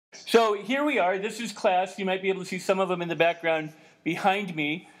So here we are. This is class. You might be able to see some of them in the background behind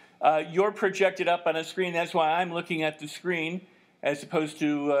me. You're projected up on a screen. That's why I'm looking at the screen as opposed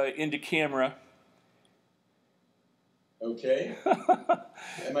to into camera. Okay.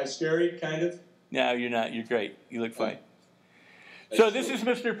 Am I scary, kind of? No, you're not. You're great. You look fine. So this is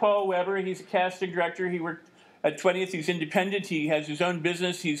Mr. Paul Weber. He's a casting director. He worked at 20th. He's independent. He has his own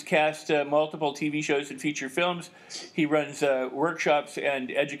business. He's cast multiple TV shows and feature films. He runs workshops and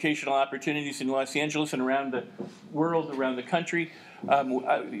educational opportunities in Los Angeles and around the world, around the country.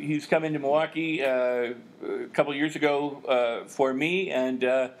 He's come into Milwaukee a couple years ago for me, and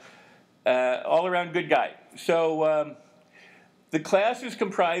all-around good guy. So the class is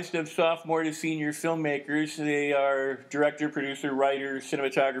comprised of sophomore to senior filmmakers. They are director, producer, writer,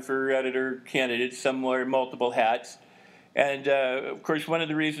 cinematographer, editor candidates. Some wear multiple hats. And, of course, one of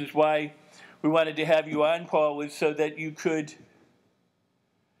the reasons why we wanted to have you on, Paul, was so that you could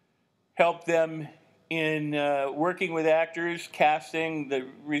help them in working with actors, casting, the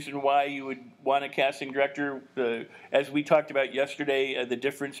reason why you would want a casting director, as we talked about yesterday, the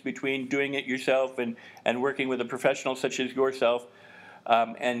difference between doing it yourself and working with a professional such as yourself,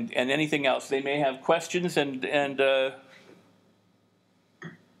 and anything else. They may have questions, and I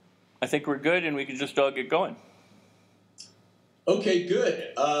think we're good, and we can just all get going. Okay,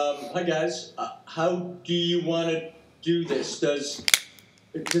 good. Hi, guys. How do you want to do this? Does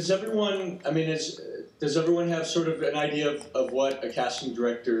everyone, does everyone have sort of an idea of what a casting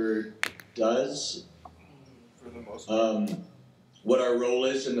director does? For the most part. What our role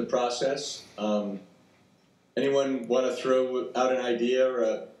is in the process? Anyone want to throw out an idea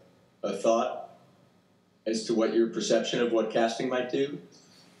or a thought as to what your perception of what casting might do?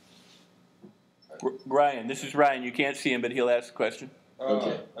 Ryan, this is Ryan. You can't see him, but he'll ask the question.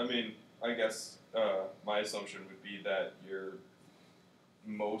 Okay. I guess my assumption would be that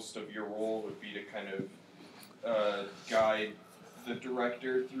most of your role would be to kind of guide the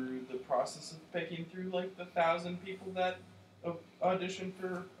director through the process of picking through like the 1,000 people that audition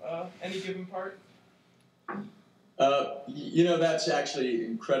for any given part. That's actually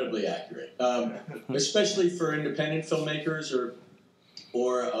incredibly accurate, especially for independent filmmakers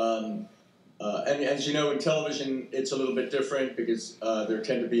and as you know, in television, it's a little bit different because there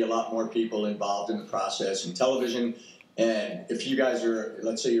tend to be a lot more people involved in the process in television. And if you guys are,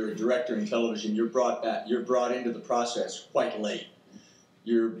 let's say you're a director in television, you're brought into the process quite late.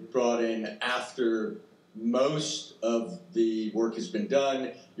 You're brought in after most of the work has been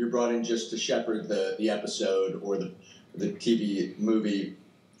done. You're brought in just to shepherd the episode or the TV movie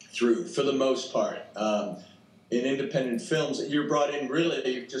through, for the most part. In independent films, you're brought in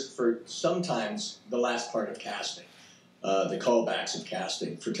really just for sometimes the last part of casting, the callbacks of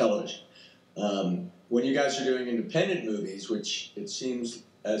casting for television. When you guys are doing independent movies, which it seems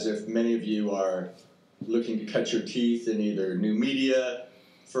as if many of you are looking to cut your teeth in either new media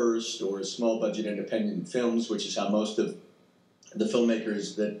first or small budget independent films, which is how most of the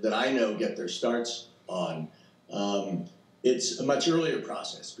filmmakers that I know get their starts on, it's a much earlier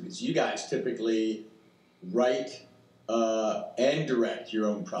process because you guys typically write and direct your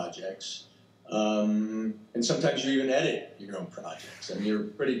own projects. And sometimes you even edit your own projects. And you're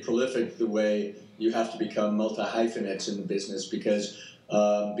pretty prolific the way you have to become multi-hyphenates in the business because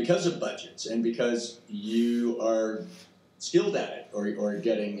of budgets and because you are skilled at it or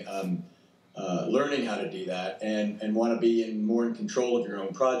getting learning how to do that and want to be more in control of your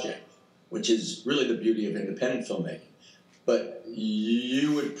own project, which is really the beauty of independent filmmaking. But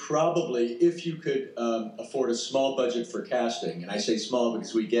you would probably, if you could afford a small budget for casting, and I say small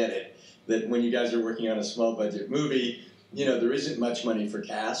because we get it, that when you guys are working on a small budget movie, there isn't much money for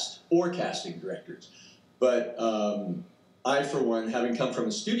cast or casting directors. But I, for one, having come from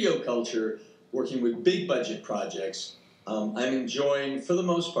a studio culture, working with big budget projects, I'm enjoying, for the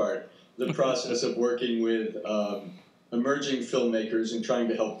most part, the process of working with emerging filmmakers and trying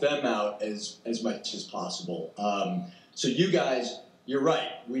to help them out as much as possible. So you guys, you're right.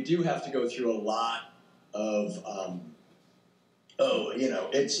 We do have to go through a lot of,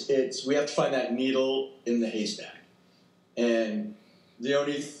 we have to find that needle in the haystack. And the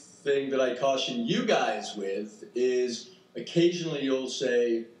only thing that I caution you guys with is occasionally you'll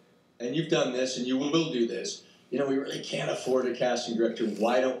say, and you've done this and you will do this, we really can't afford a casting director.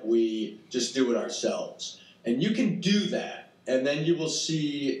 Why don't we just do it ourselves? And you can do that. And then you will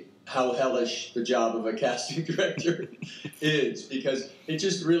see how hellish the job of a casting director is, because it's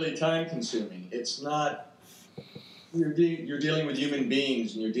just really time-consuming. It's not, you're dealing with human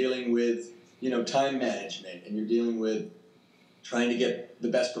beings, and you're dealing with, time management, and you're dealing with trying to get the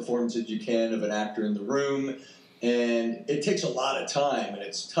best performances you can of an actor in the room, And it takes a lot of time, and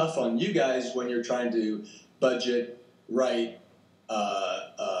it's tough on you guys when you're trying to budget, write,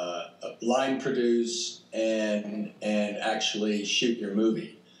 line produce, and actually shoot your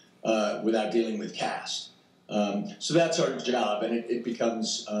movie without dealing with cast. So that's our job, and it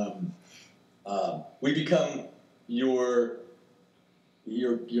becomes we become your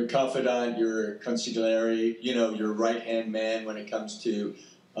confidant, your consigliere, your right-hand man when it comes to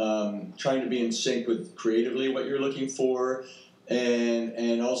trying to be in sync with creatively what you're looking for,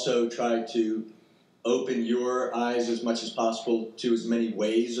 and also try to open your eyes as much as possible to as many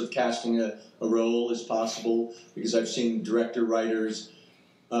ways of casting a role as possible, because I've seen director writers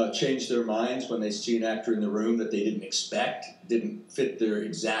change their minds when they see an actor in the room that they didn't expect, didn't fit their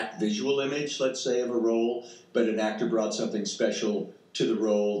exact visual image, let's say, of a role, but an actor brought something special to the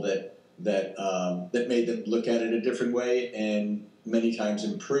role that made them look at it a different way, and many times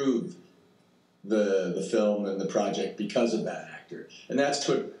improve the film and the project because of that actor. And that's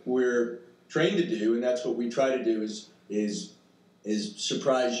what we're trained to do, and that's what we try to do is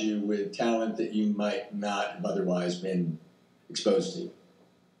surprise you with talent that you might not have otherwise been exposed to.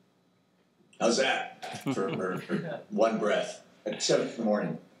 How's that for one breath at 7 in the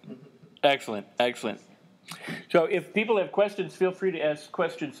a.m? Excellent, excellent. So if people have questions, feel free to ask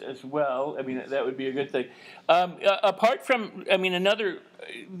questions as well. I mean, that would be a good thing. Apart from,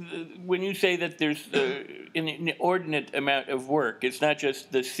 when you say that there's an inordinate amount of work, it's not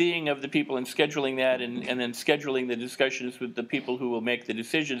just the seeing of the people and scheduling that and then scheduling the discussions with the people who will make the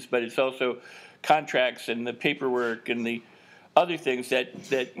decisions, but it's also contracts and the paperwork and the other things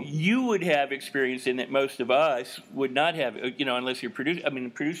that you would have experience in that most of us would not have, unless you're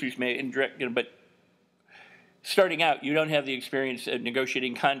producers may indirect, but starting out, you don't have the experience of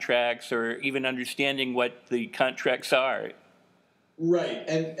negotiating contracts or even understanding what the contracts are. Right,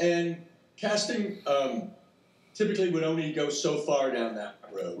 and casting typically would only go so far down that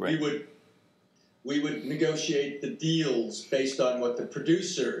road. Right. We would negotiate the deals based on what the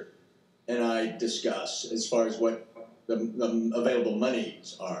producer and I discuss as far as what the available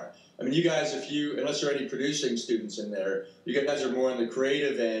monies are. I mean, you guys, unless there are any producing students in there, you guys are more on the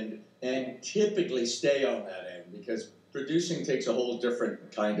creative end and typically stay on that end because producing takes a whole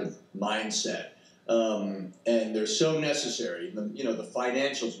different kind of mindset. And they're so necessary. The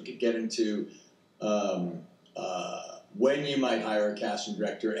financials we could get into when you might hire a casting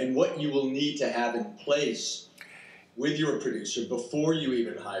director and what you will need to have in place with your producer before you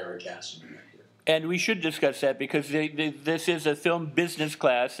even hire a casting director. And we should discuss that because this is a film business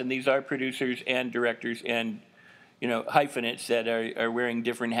class, and these are producers and directors and hyphenates that are wearing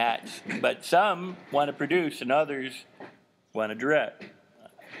different hats. But some want to produce and others want to direct.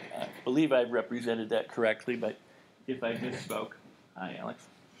 I believe I've represented that correctly, but if I misspoke, hi, Alex.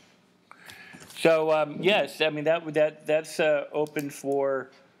 So yes, I mean that's open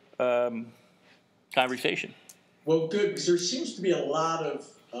for conversation. Well, good, because there seems to be a lot of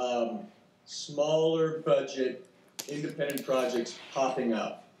smaller budget independent projects popping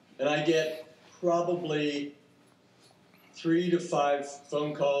up, and I get probably 3 to 5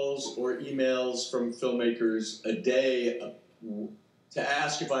 phone calls or emails from filmmakers a day to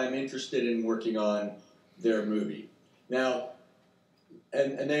ask if I'm interested in working on their movie. Now,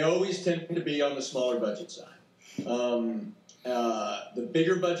 and they always tend to be on the smaller budget side. The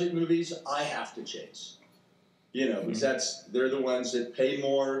bigger budget movies, I have to chase. Because they're the ones that pay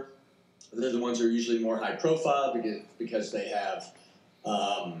more. They're the ones that are usually more high profile because they have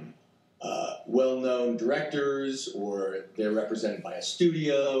well-known directors, or they're represented by a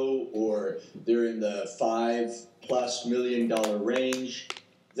studio, or they're in the $5+ million range.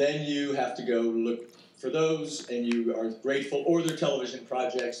 Then you have to go look for those, and you are grateful, or they're television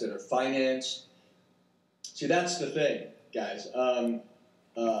projects that are financed. See, that's the thing, guys.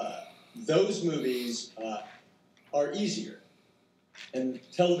 Those movies are easier, and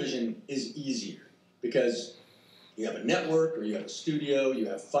television is easier because you have a network, or you have a studio, you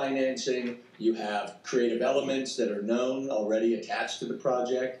have financing, you have creative elements that are known already attached to the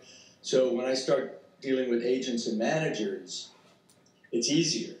project. So when I start dealing with agents and managers, it's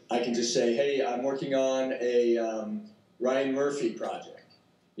easier. I can just say, hey, I'm working on a Ryan Murphy project,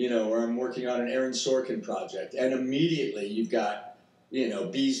 or I'm working on an Aaron Sorkin project, and immediately you've got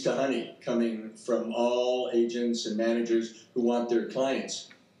bees to honey coming from all agents and managers who want their clients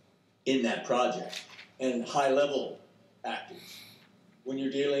in that project, and high-level actors. When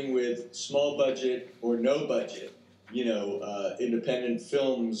you're dealing with small budget or no budget, independent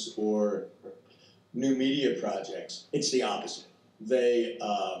films or new media projects, it's the opposite. They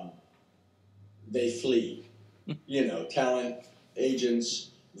flee. Talent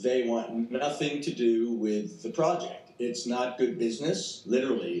agents they want nothing to do with the project. It's not good business,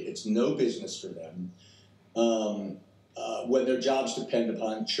 literally. It's no business for them. When their jobs depend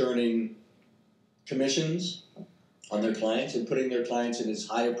upon churning commissions on their clients and putting their clients in as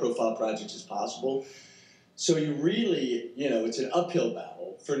high a profile projects as possible. So you really, it's an uphill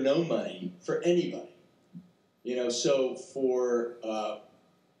battle for no money for anybody. So for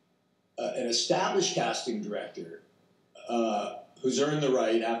an established casting director who's earned the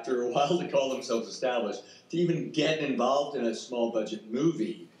right after a while to call themselves established, to even get involved in a small budget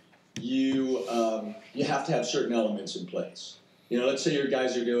movie, you have to have certain elements in place. Let's say your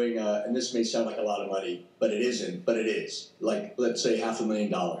guys are doing, and this may sound like a lot of money, but it isn't, but it is. Like, let's say $500,000,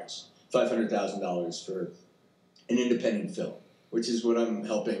 $500,000 for an independent film, which is what I'm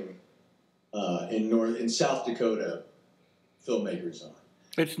helping in South Dakota filmmakers on.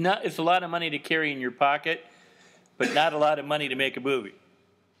 It's a lot of money to carry in your pocket, but not a lot of money to make a movie.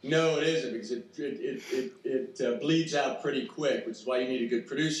 No, it isn't, because it bleeds out pretty quick, which is why you need a good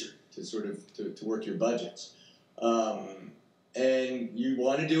producer to sort of to work your budgets. And you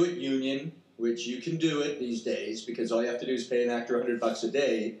want to do it union, which you can do it these days, because all you have to do is pay an actor $100 a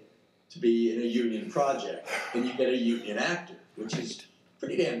day to be in a union project, and you get a union actor, which is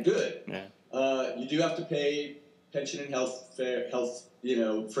pretty damn good. Yeah. You do have to pay pension and health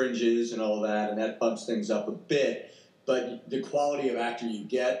fringes and all that, and that bumps things up a bit. But the quality of actor you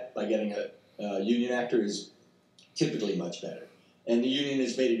get by getting a union actor is typically much better. And the union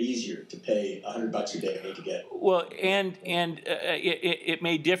has made it easier to pay $100 a day to get. Well, and it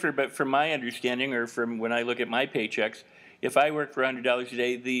may differ, but from my understanding, or from when I look at my paychecks, if I work for $100 a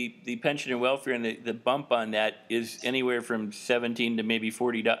day, the pension and welfare and the bump on that is anywhere from $17 to maybe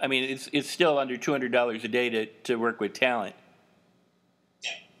 $40. I mean, it's still under $200 a day to work with talent.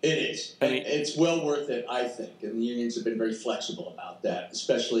 It is. And it's well worth it, I think. And the unions have been very flexible about that,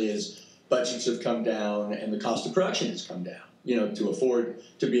 especially as budgets have come down and the cost of production has come down. To afford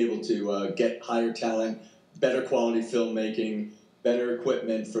to be able to get higher talent, better quality filmmaking, better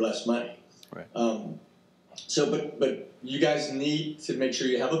equipment for less money. Right. But you guys need to make sure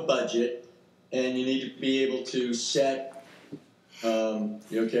you have a budget, and you need to be able to set. You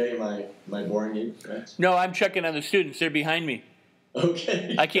okay? Am I boring you, Rex? No, I'm checking on the students. They're behind me.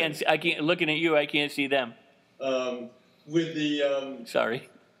 Okay. I can't. Looking at you, I can't see them. With the sorry.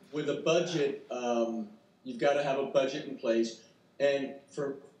 With a budget. You've got to have a budget in place, and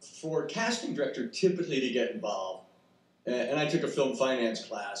for a casting director typically to get involved, and I took a film finance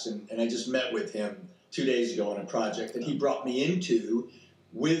class, and I just met with him 2 days ago on a project that he brought me into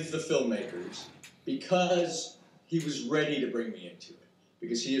with the filmmakers because he was ready to bring me into it,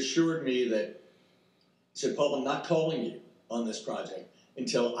 because he assured me that, he said, Paul, I'm not calling you on this project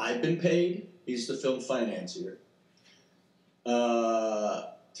until I've been paid, he's the film financier,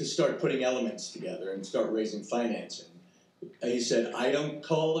 to start putting elements together and start raising financing. He said, I don't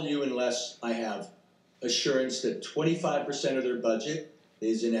call you unless I have assurance that 25% of their budget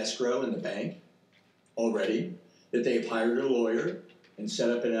is in escrow in the bank already, that they've hired a lawyer and set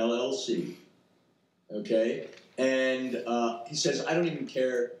up an LLC, okay? And he says, I don't even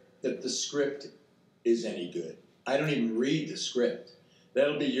care that the script is any good. I don't even read the script.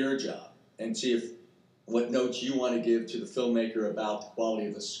 That'll be your job. And see what notes you want to give to the filmmaker about the quality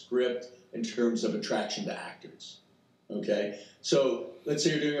of the script in terms of attraction to actors, okay? So let's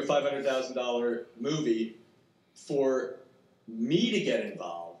say you're doing a $500,000 movie. For me to get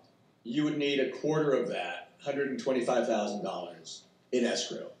involved, you would need a quarter of that, $125,000 in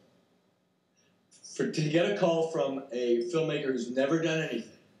escrow. To get a call from a filmmaker who's never done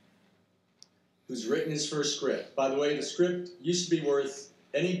anything, who's written his first script. By the way, the script used to be worth,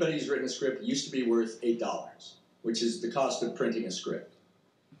 anybody who's written a script used to be worth $8, which is the cost of printing a script.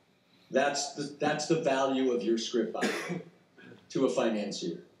 That's the value of your script by to a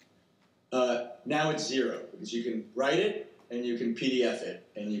financier. Now it's zero, because you can write it and you can PDF it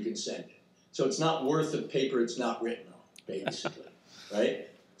and you can send it. So it's not worth the paper it's not written on, basically, right?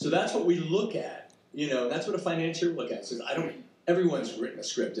 So that's what we look at, that's what a financier look at. Says, everyone's written a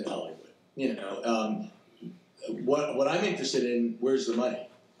script in Hollywood, What I'm interested in, where's the money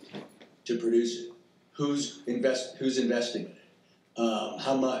to produce it? Who's investing in it?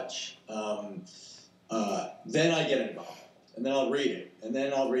 How much? Then I get involved, and then I'll read it, and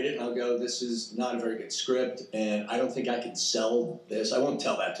I'll go, this is not a very good script, and I don't think I can sell this. I won't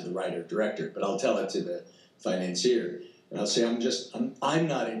tell that to the writer, director, but I'll tell it to the financier, and I'll say, I'm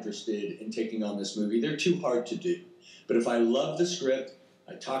not interested in taking on this movie. They're too hard to do. But if I love the script,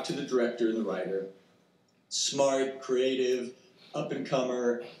 I talk to the director and the writer, smart, creative,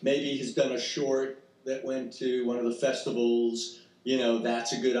 up-and-comer, maybe he's done a short that went to one of the festivals, you know,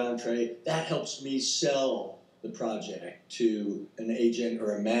 that's a good entree. That helps me sell the project to an agent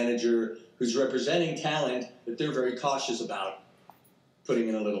or a manager who's representing talent that they're very cautious about putting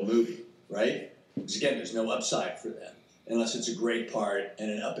in a little movie, right? Because again, there's no upside for them unless it's a great part and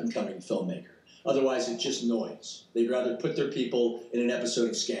an up-and-coming filmmaker. Otherwise, it's just noise. They'd rather put their people in an episode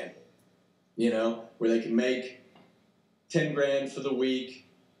of Scandal, you know, where they can make 10 grand for the week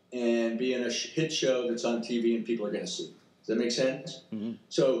and be in a hit show that's on TV and people are going to see. Does that make sense? Mm-hmm.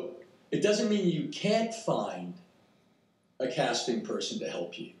 So it doesn't mean you can't find a casting person to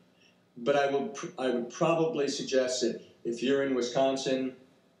help you. But I would probably suggest that if you're in Wisconsin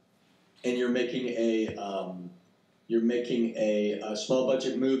and you're making a small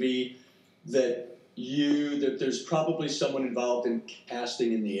budget movie, that there's probably someone involved in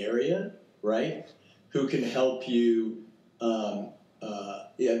casting in the area, right? Who can help you,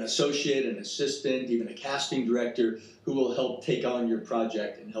 an associate, an assistant, even a casting director who will help take on your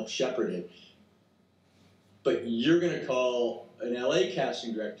project and help shepherd it. But you're going to call an LA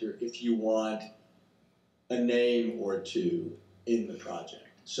casting director if you want a name or two in the project.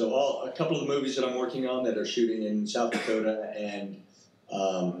 So a couple of the movies that I'm working on that are shooting in South Dakota and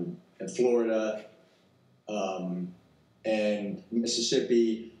Florida and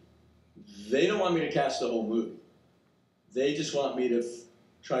Mississippi, they don't want me to cast the whole movie. They just want me to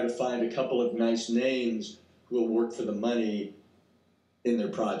try to find a couple of nice names who will work for the money in their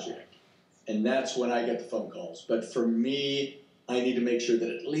project. And that's when I get the phone calls. But for me, I need to make sure that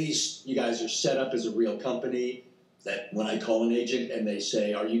at least you guys are set up as a real company, that when I call an agent and they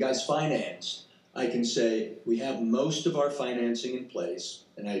say, are you guys financed? I can say, we have most of our financing in place,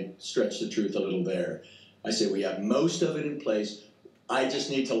 and I stretch the truth a little there. I say, we have most of it in place. I just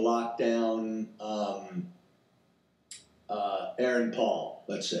need to lock down Aaron Paul,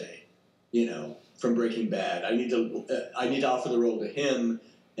 let's say, you know, from Breaking Bad. I need to offer the role to him,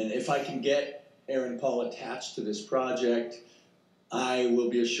 and if I can get Aaron Paul attached to this project, I will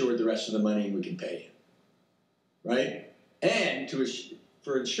be assured the rest of the money and we can pay him, right? And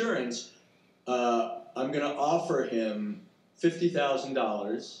for insurance, I'm going to offer him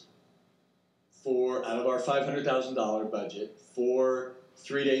 $50,000 out of our $500,000 budget for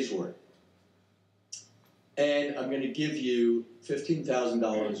 3 days' work. And I'm going to give you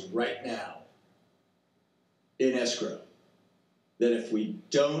 $15,000 right now in escrow. That if we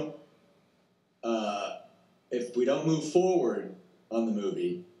don't move forward on the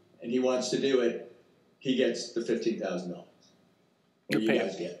movie and he wants to do it, he gets the $15,000. Or you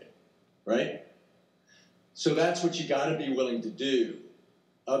guys get it, right? So that's what you got to be willing to do.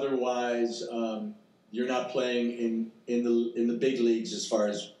 Otherwise, you're not playing in the big leagues as far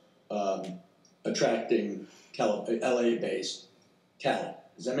as attracting LA-based talent.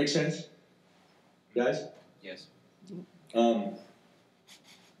 Does that make sense, guys? Yes. And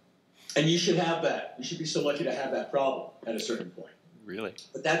you should have that. You should be so lucky to have that problem at a certain point. Really?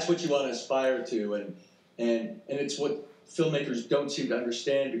 But that's what you want to aspire to, and it's what filmmakers don't seem to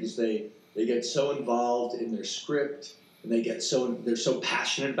understand because they get so involved in their script and they're so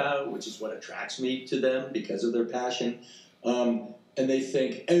passionate about it, which is what attracts me to them because of their passion. And they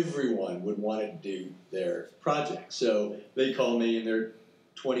think everyone would want to do their project. So they call me and they're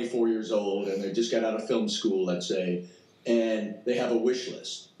 24 years old and they just got out of film school, let's say, and they have a wish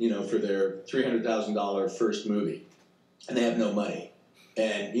list, you know, for their $300,000 first movie, and they have no money.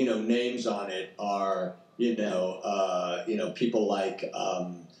 And, you know, names on it are, people like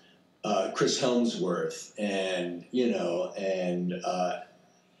Chris Helmsworth and,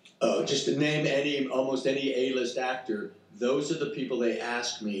 just to name almost any A-list actor. Those are the people they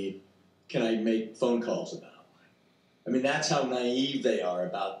ask me, can I make phone calls about? I mean, that's how naive they are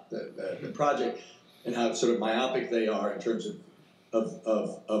about the project and how sort of myopic they are in terms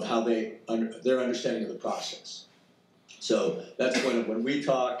of how their understanding of the process. So that's when we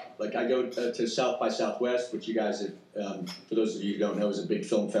talk, like I go to South by Southwest, which you guys, for those of you who don't know, is a big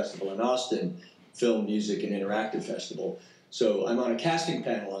film festival in Austin, film, music, and interactive festival. So I'm on a casting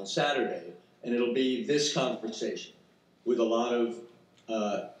panel on Saturday, and it'll be this conversation with a lot of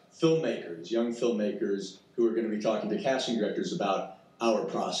filmmakers, young filmmakers, who are going to be talking to casting directors about our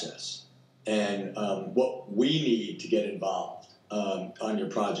process and what we need to get involved on your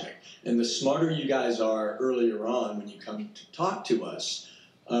project. And the smarter you guys are earlier on when you come to talk to us,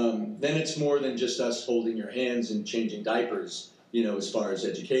 then it's more than just us holding your hands and changing diapers, as far as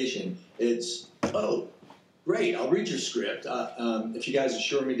education. It's, oh, great, I'll read your script. If you guys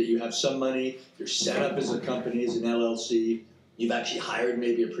assure me that you have some money, you're set up as a company, as an LLC, you've actually hired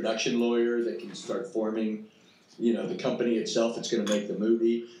maybe a production lawyer that can start forming, the company itself that's going to make the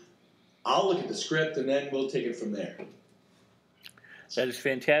movie. I'll look at the script and then we'll take it from there. That is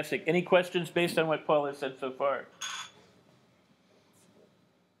fantastic. Any questions based on what Paul has said so far?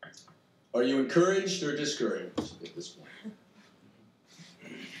 Are you encouraged or discouraged at this point?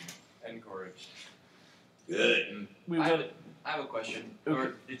 Encouraged. Good. I have a question. Okay.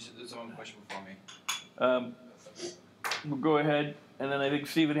 Or is someone a question before me? We'll go ahead, and then I think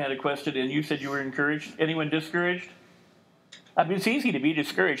Stephen had a question, and you said you were encouraged. Anyone discouraged? I mean, it's easy to be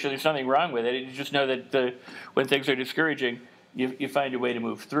discouraged, so there's nothing wrong with it. You just know that when things are discouraging, you find a way to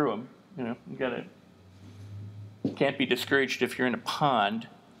move through them. You can't be discouraged if you're in a pond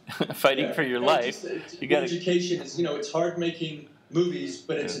fighting for your life. Education is, it's hard making movies,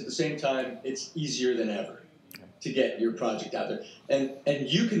 but it's at the same time, it's easier than ever to get your project out there. And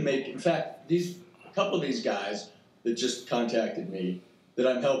you can make, in fact, a couple of these guys that just contacted me that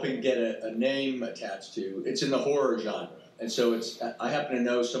I'm helping get a name attached to, it's in the horror genre. And so I happen to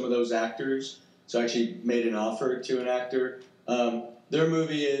know some of those actors, so I actually made an offer to an actor. Their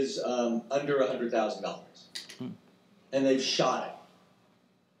movie is under $100,000. And they've shot it.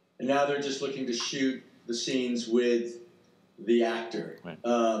 And now they're just looking to shoot the scenes with the actor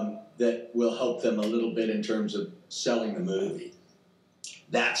that will help them a little bit in terms of selling the movie.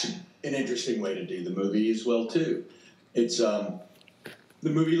 That's an interesting way to do the movie as well, too. It's the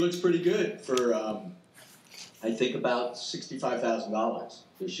movie looks pretty good for, I think, about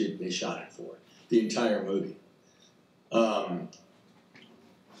 $65,000 they shot it for, the entire movie.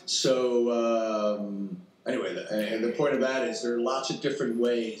 Anyway, the point of that is there are lots of different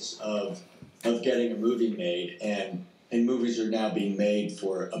ways of getting a movie made, and movies are now being made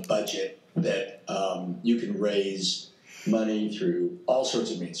for a budget that you can raise money through all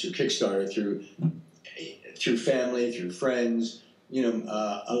sorts of means, through Kickstarter, through family, through friends.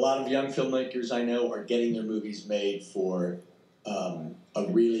 A lot of young filmmakers I know are getting their movies made for a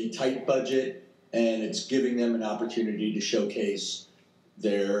really tight budget, and it's giving them an opportunity to showcase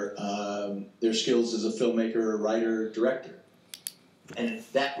their skills as a filmmaker, writer, director. And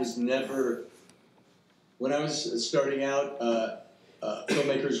that was never, when I was starting out,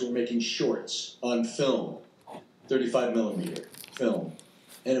 filmmakers were making shorts on film, 35 millimeter film.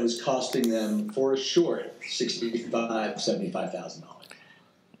 And it was costing them, for a short, $65,000,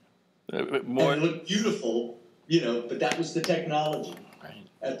 $75,000. More. And it looked beautiful, but that was the technology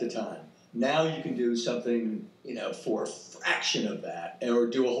at the time. Now you can do something, for a fraction of that, or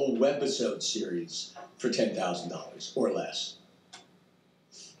do a whole webisode series for $10,000 or less.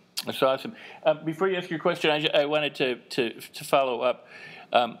 That's awesome. Before you ask your question, I wanted to follow up.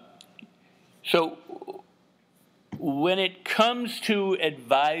 So when it comes to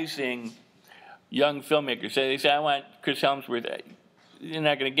advising young filmmakers, they say, I want Chris Helmsworth, you're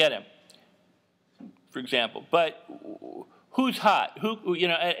not going to get him, for example. But who's hot?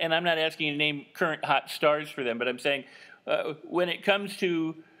 And I'm not asking you to name current hot stars for them, but I'm saying when it comes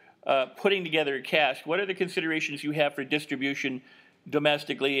to putting together a cast, what are the considerations you have for distribution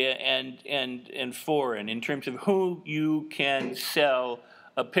domestically and foreign in terms of who you can sell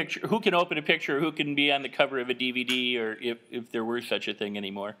a picture, who can open a picture, who can be on the cover of a DVD, or if there were such a thing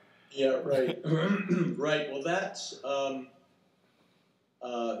anymore? Yeah, right. Right. Well, that's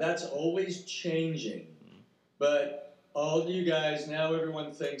always changing, but all you guys now,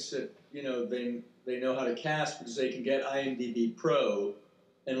 everyone thinks that they know how to cast because they can get IMDb Pro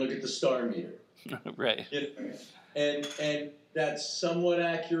and look at the star meter. Right. And that's somewhat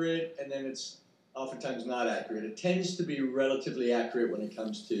accurate, and then it's oftentimes not accurate. It tends to be relatively accurate when it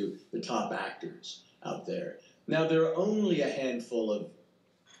comes to the top actors out there. Now, there are only a handful of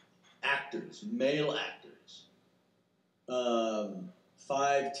actors, male actors,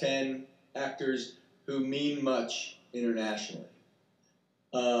 5, 10 actors who mean much internationally.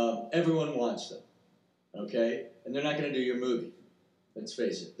 Everyone wants them, okay? And they're not going to do your movie, let's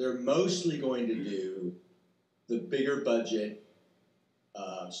face it. They're mostly going to do the bigger budget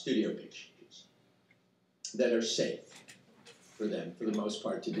studio pictures that are safe for them, for the most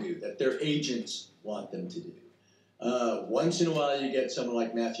part, to do, that their agents want them to do. Once in a while, you get someone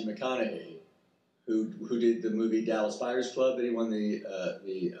like Matthew McConaughey, who did the movie Dallas Buyers Club that he won the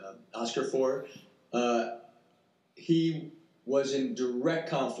Oscar for. He was in direct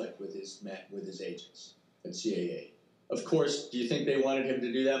conflict with his agents at CAA. Of course, do you think they wanted him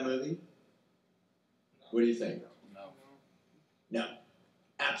to do that movie? What do you think? No,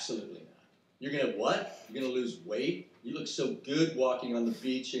 absolutely not. You're going to what? You're going to lose weight? You look so good walking on the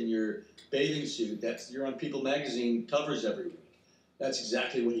beach in your bathing suit. You're on People magazine covers every week. That's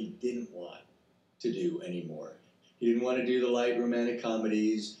exactly what he didn't want to do anymore. He didn't want to do the light romantic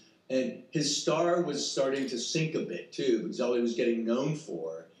comedies. And his star was starting to sink a bit, too, because all he was getting known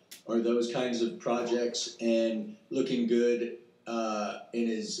for are those kinds of projects and looking good in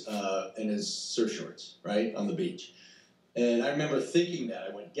his surf shorts, right, on the beach. And I remember thinking that.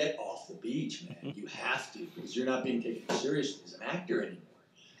 I went, get off the beach, man. You have to, because you're not being taken seriously as an actor anymore.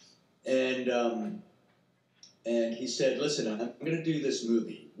 And he said, listen, I'm going to do this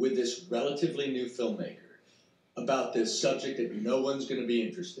movie with this relatively new filmmaker about this subject that no one's going to be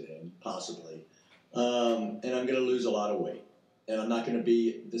interested in, possibly. And I'm going to lose a lot of weight. And I'm not going to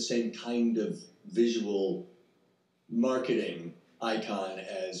be the same kind of visual marketing icon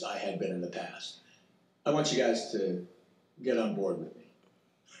as I had been in the past. I want you guys to get on board with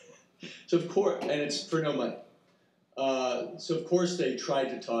me. So of course, and it's for no money. So of course they tried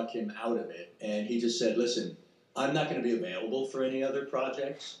to talk him out of it, and he just said, listen, I'm not going to be available for any other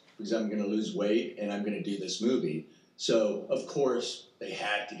projects because I'm going to lose weight and I'm going to do this movie. So of course they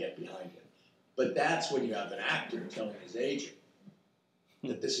had to get behind him. But that's when you have an actor telling his agent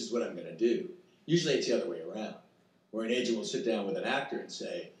that this is what I'm going to do. Usually it's the other way around, where an agent will sit down with an actor and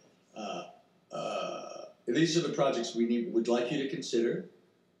say, these are the projects would like you to consider.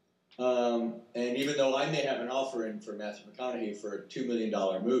 And even though I may have an offer in for Matthew McConaughey for a $2 million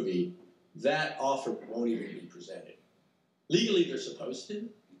movie, that offer won't even be presented. Legally, they're supposed to,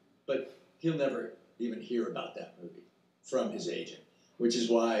 but he'll never even hear about that movie from his agent, which is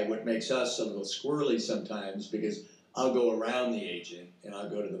why what makes us a little squirrely sometimes, because I'll go around the agent and I'll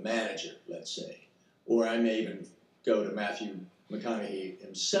go to the manager, let's say, or I may even go to Matthew McConaughey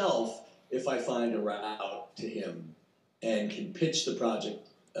himself if I find a route to him and can pitch the project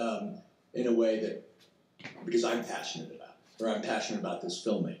in a way that, because I'm passionate about it, or I'm passionate about this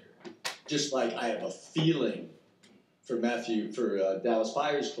filmmaker. Just like I have a feeling for Dallas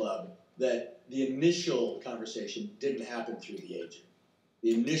Buyers Club that the initial conversation didn't happen through the agent.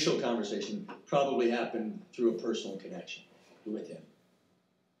 The initial conversation probably happened through a personal connection with him.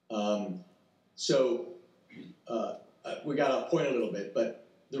 We got off point a little bit, but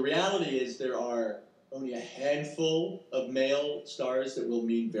the reality is there are only a handful of male stars that will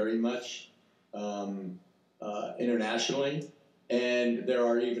mean very much internationally, and there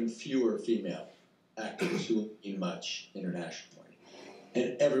are even fewer female actors who will mean much internationally.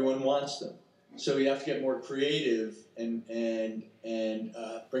 And everyone wants them. So you have to get more creative and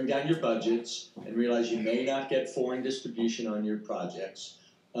bring down your budgets and realize you may not get foreign distribution on your projects.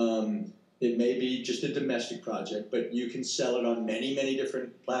 It may be just a domestic project, but you can sell it on many, many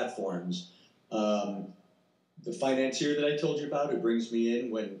different platforms. The financier that I told you about, who brings me in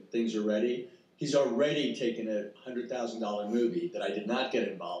when things are ready, he's already taken a $100,000 movie that I did not get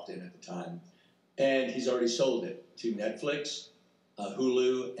involved in at the time, and he's already sold it to Netflix,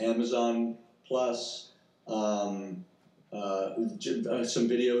 Hulu, Amazon Plus, some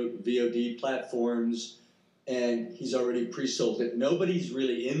video VOD platforms, and he's already pre-sold it. Nobody's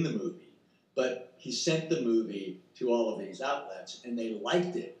really in the movie, but he sent the movie to all of these outlets, and they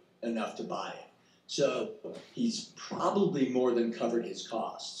liked it enough to buy it. So he's probably more than covered his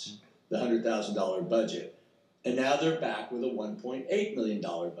costs, the $100,000 budget. And now they're back with a $1.8 million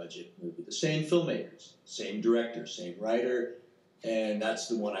budget movie. The same filmmakers, same director, same writer, and that's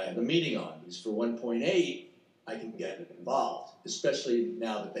the one I have a meeting on. Because for 1.8, I can get involved, especially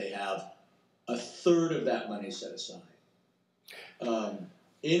now that they have a third of that money set aside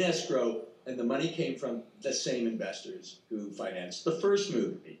in escrow, and the money came from the same investors who financed the first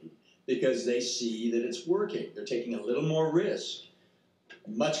movie because they see that it's working. They're taking a little more risk,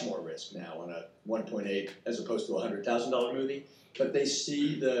 much more risk now on a 1.8 as opposed to a $100,000 movie, but they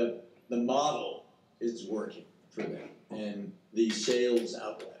see the model is working for them, and the sales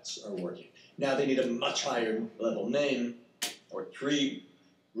outlets are working. Now they need a much higher level name, or 3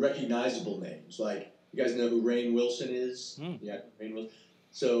 recognizable names. Like, you guys know who Rainn Wilson is? Yeah, Rainn Wilson.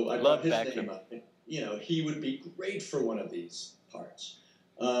 So I brought his name up. You know, he would be great for one of these parts.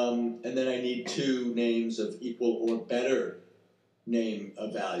 And then I need 2 names of equal or better name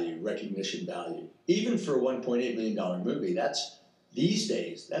value, recognition value. Even for a $1.8 million movie, these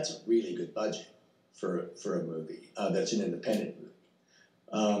days, that's a really good budget for a movie that's an independent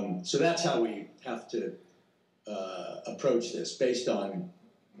movie. So that's how we have to approach this, based on,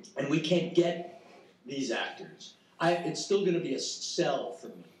 and we can't get these actors. It's still going to be a sell for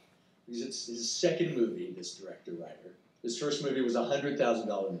me, because it's his second movie, this director-writer. His first movie was a $100,000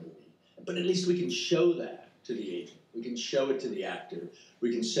 movie, but at least we can show that to the agent. We can show it to the actor.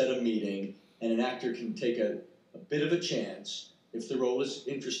 We can set a meeting, and an actor can take a bit of a chance if the role is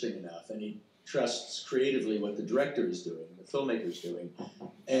interesting enough, and he trusts creatively what the director is doing, the filmmaker is doing,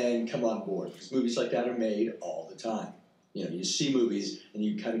 and come on board. Because movies like that are made all the time. You know, you see movies, and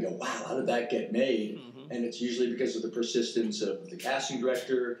you kind of go, wow, how did that get made? Mm-hmm. And it's usually because of the persistence of the casting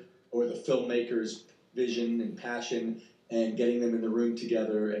director or the filmmaker's vision and passion, and getting them in the room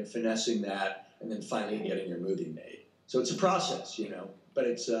together and finessing that, and then finally getting your movie made. So it's a process, but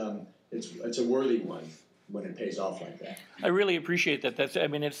it's a worthy one when it pays off like that. I really appreciate that. It's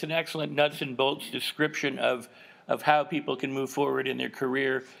an excellent nuts and bolts description of how people can move forward in their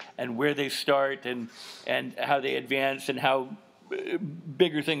career and where they start and how they advance and how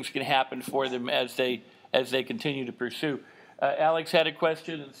bigger things can happen for them as they continue to pursue. Alex had a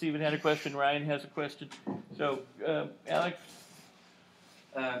question, and Stephen had a question. Ryan has a question. So, Alex.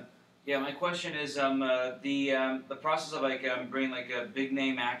 Yeah, my question is the process of bringing a big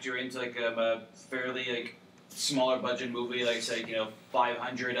name actor into a fairly smaller budget movie, say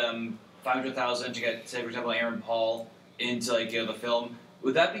 500,000 to get, say, for example, Aaron Paul into the film.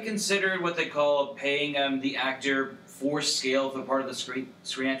 Would that be considered what they call paying the actor for scale for part of the Screen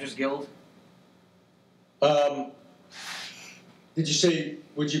Actors Guild? Did you say,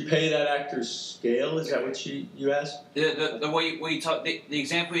 would you pay that actor's scale? Is that what you asked? The way you talk, the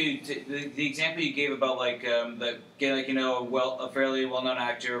example you gave about getting a fairly well-known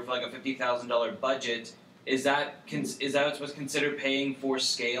actor for a $50,000 budget, is that what's considered paying for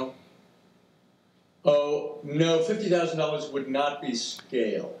scale? Oh no, $50,000 would not be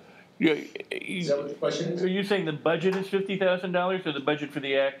scale. Yeah, is that what the question is? Are you saying the budget is $50,000 or the budget for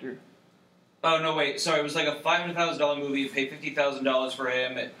the actor? Oh, no, wait. Sorry, it was a $500,000 movie. You pay $50,000 for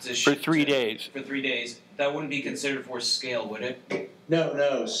him to shoot. For 3 days. For 3 days. That wouldn't be considered for scale, would it?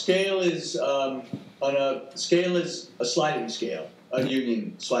 No. Scale is scale is a sliding scale, a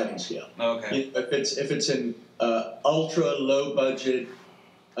union sliding scale. Okay. If it's an ultra low budget,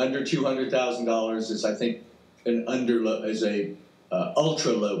 under $200,000 is, I think,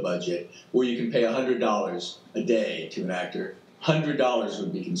 ultra low budget where you can pay $100 a day to an actor. $100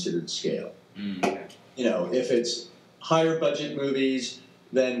 would be considered scale. Okay. If it's higher budget movies,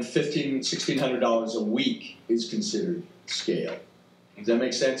 then $1,600 a week is considered scale. Does that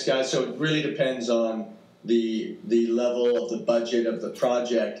make sense, guys? So it really depends on the level of the budget of the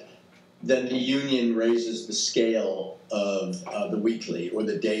project. Then the union raises the scale of the weekly or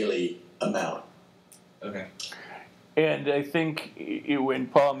the daily amount. Okay. And I think when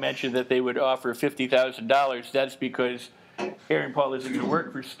Paul mentioned that they would offer $50,000, that's because Aaron Paul isn't going to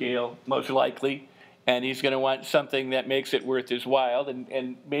work for scale, most likely, and he's going to want something that makes it worth his while,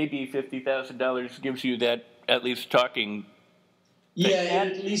 and maybe $50,000 gives you that at least talking. Yeah,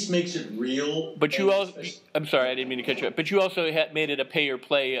 it at least makes it real. But you also, I'm sorry, I didn't mean to cut you up. But you also made it a pay or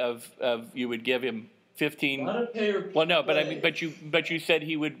play of you would give him 15. Not a pay or play. Well, no, but you said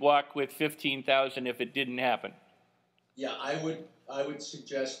he would walk with 15,000 if it didn't happen. Yeah, I would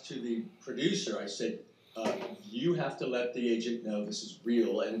suggest to the producer. I said, you have to let the agent know this is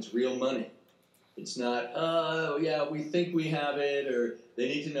real and it's real money. It's not, oh yeah, we think we have it, or they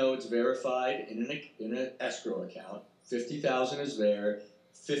need to know it's verified in an escrow account. 50,000 is there.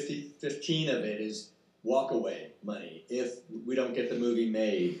 15 of it is walkaway money if we don't get the movie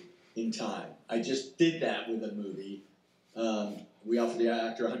made in time. I just did that with a movie. We offered the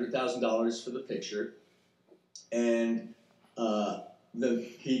actor $100,000 for the picture, and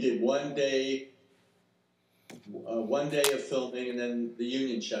he did 1 day. 1 day of filming, and then the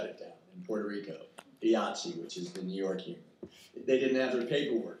union shut it down in Puerto Rico, IATSE, which is the New York union. They didn't have their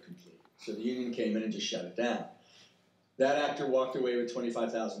paperwork complete, so the union came in and just shut it down. That actor walked away with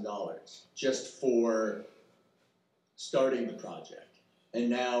 $25,000 just for starting the project. And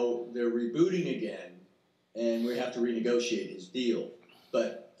now they're rebooting again, and we have to renegotiate his deal.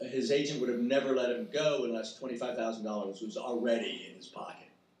 But his agent would have never let him go unless $25,000 was already in his pocket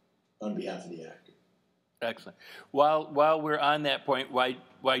on behalf of the actor. Excellent. While we're on that point, why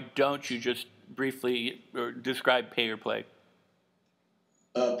don't you just briefly describe pay or play?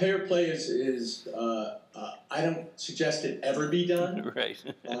 Pay or play is I don't suggest it ever be done. Right.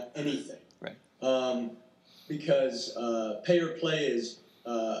 Anything. Right. Because pay or play is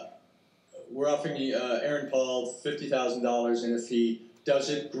we're offering Aaron Paul $50,000, and if he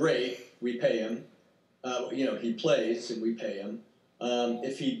does it, great, we pay him. He plays and we pay him.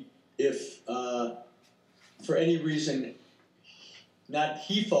 If for any reason not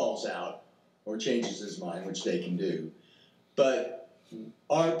he falls out or changes his mind, which they can do, but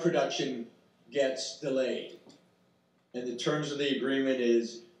our production gets delayed. And the terms of the agreement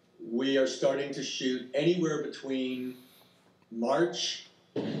is we are starting to shoot anywhere between March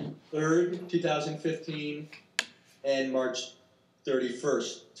 3rd, 2015 and March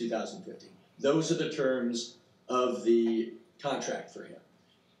 31st, 2015. Those are the terms of the contract for him.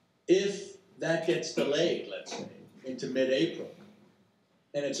 If that gets delayed, let's say, into mid-April,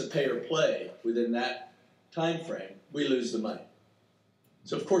 and it's a pay or play within that time frame, we lose the money.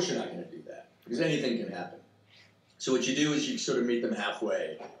 So of course you're not going to do that, because anything can happen. So what you do is you sort of meet them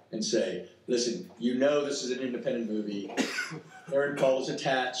halfway and say, listen, you know this is an independent movie. Aaron Paul is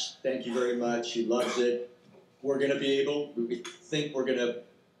attached. Thank you very much. He loves it. We think we're going to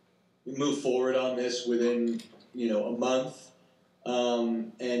move forward on this within, a month.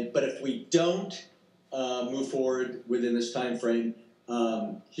 But if we don't move forward within this time frame,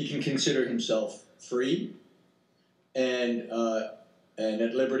 he can consider himself free and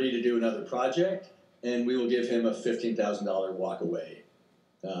at liberty to do another project, and we will give him a $15,000 walk-away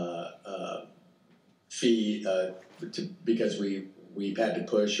fee because we had to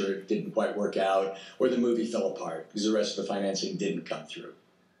push, or it didn't quite work out, or the movie fell apart because the rest of the financing didn't come through.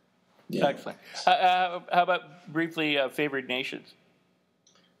 Yeah. Excellent. How about briefly favored nations?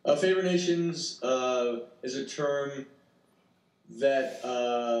 Favored nations is a term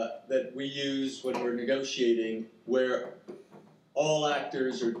that we use when we're negotiating, where all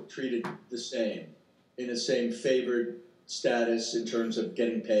actors are treated the same, in the same favored status in terms of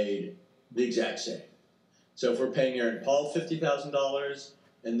getting paid the exact same. So if we're paying Aaron Paul $50,000,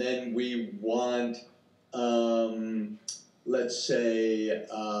 and then we want, let's say,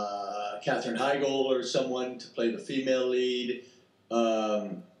 Katherine Heigl or someone to play the female lead,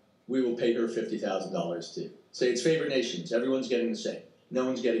 we will pay her $50,000 too. Say it's favored nations. Everyone's getting the same. No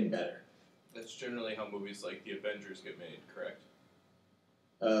one's getting better. That's generally how movies like The Avengers get made, correct?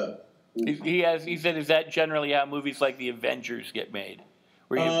 He said, is that generally how movies like The Avengers get made?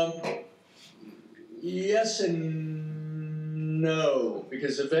 Yes and no,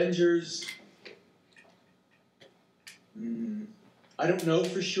 because Avengers, I don't know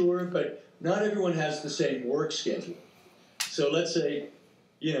for sure, but not everyone has the same work schedule. So let's say,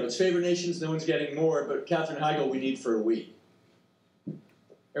 it's favored nations, no one's getting more, but Katherine Heigl we need for a week.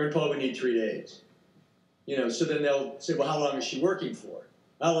 Aaron Paul we need 3 days. So then they'll say, well, how long is she working for?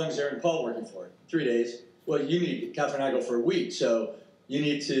 How long is Aaron Paul working for? 3 days. Well, you need Katherine Heigl for a week, so you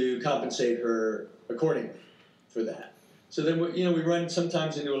need to compensate her accordingly for that. So then, we run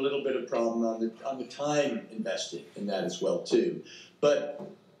sometimes into a little bit of problem on the time invested in that as well too. But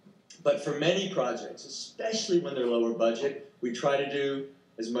for many projects, especially when they're lower budget, we try to do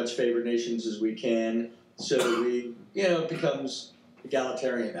as much favored nations as we can, so that it becomes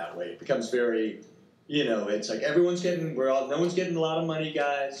egalitarian that way. It becomes very, it's like no one's getting a lot of money,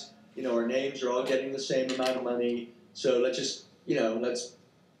 guys. Our names are all getting the same amount of money. So let's just, let's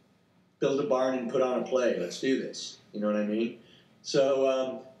build a barn and put on a play. Let's do this. You know what I mean?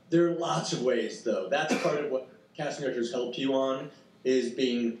 So there are lots of ways, though. That's part of what casting directors help you on, is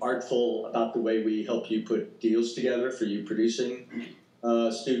being artful about the way we help you put deals together for you producing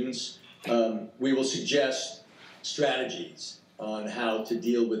students. We will suggest strategies on how to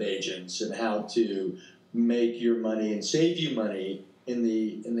deal with agents and how to make your money and save you money in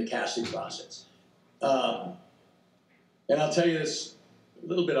the casting process. And I'll tell you this a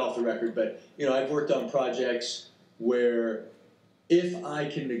little bit off the record, but I've worked on projects where if I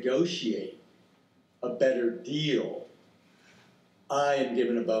can negotiate a better deal, I am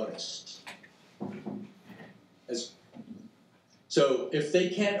given a bonus. So if they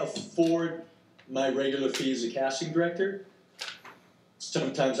can't afford my regular fee as a casting director,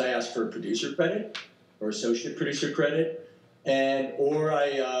 sometimes I ask for a producer credit or associate producer credit, or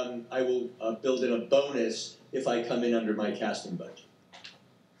I will build in a bonus if I come in under my casting budget.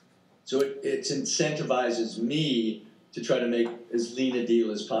 So it incentivizes me to try to make as lean a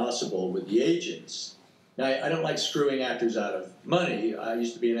deal as possible with the agents. Now, I don't like screwing actors out of money. I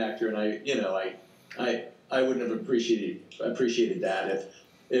used to be an actor, and I wouldn't have appreciated that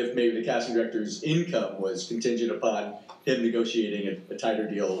if maybe the casting director's income was contingent upon him negotiating a tighter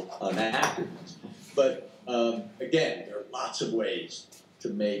deal on actors. But again, there are lots of ways to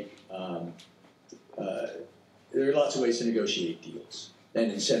make. There are lots of ways to negotiate deals and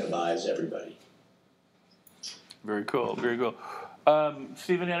incentivize everybody. Very cool. Very cool.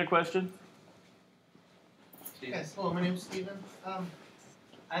 Stephen had a question? Yes, hello, my name is Stephen.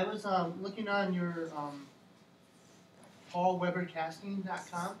 I was looking on your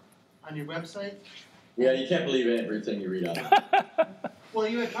paulwebercasting.com on your website. Yeah, you can't believe everything you read on it. Well,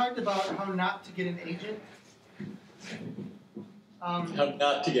 you had talked about how not to get an agent. How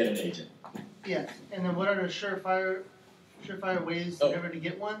not to get an agent. Yes, and then what are the surefire ways never to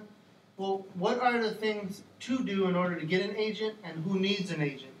get one? Well, what are the things to do in order to get an agent, and who needs an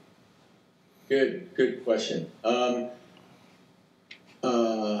agent? Good question.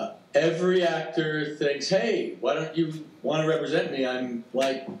 Every actor thinks, hey, why don't you want to represent me? I'm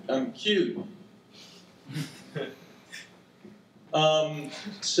cute. An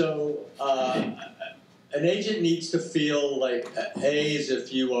agent needs to feel like, A, as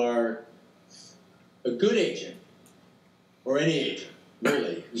if you are a good agent, or any agent,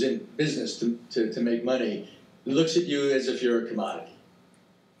 really, who's in business to make money, looks at you as if you're a commodity.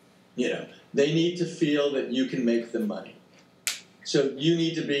 You know, they need to feel that you can make them money. So you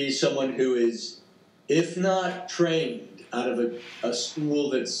need to be someone who is, if not trained out of a school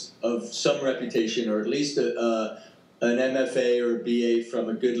that's of some reputation, or at least an MFA or a BA from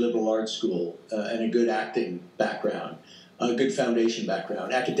a good liberal arts school and a good acting background, a good foundation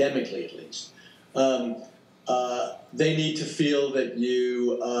background, academically at least. They need to feel that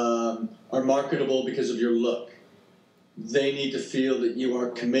you are marketable because of your look. They need to feel that you are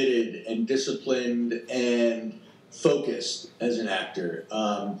committed and disciplined and focused as an actor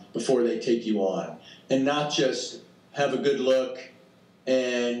before they take you on. And not just have a good look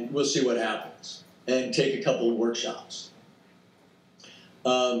and we'll see what happens and take a couple of workshops.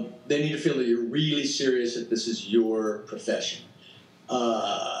 They need to feel that you're really serious, that this is your profession.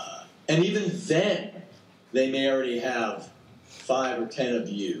 And even then, they may already have 5 or 10 of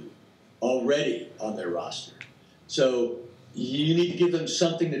you already on their roster. So you need to give them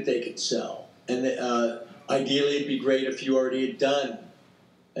something that they can sell. And ideally, it'd be great if you already had done,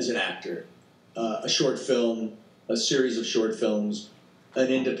 as an actor, a short film, a series of short films, an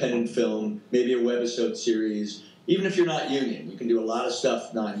independent film, maybe a webisode series. Even if you're not union, you can do a lot of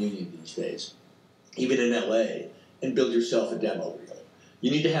stuff non-union these days, even in LA, and build yourself a demo reel.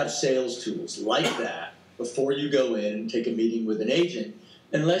 You need to have sales tools like that before you go in and take a meeting with an agent,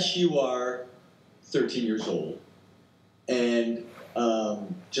 unless you are 13 years old and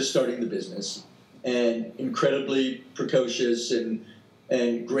just starting the business and incredibly precocious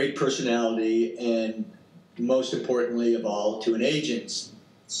and great personality, and most importantly of all, to an agent's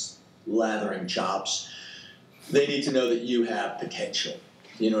lathering chops, they need to know that you have potential.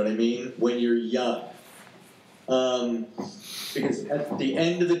 You know what I mean? When you're young. Because at the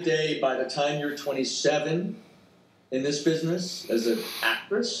end of the day, by the time you're 27 in this business as an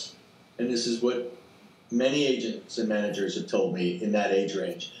actress, and this is what many agents and managers have told me in that age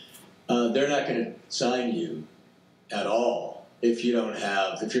range, they're not going to sign you at all if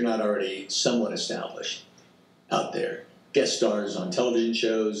you're not already somewhat established out there. Guest stars on television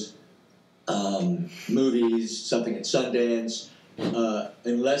shows, movies, something at Sundance,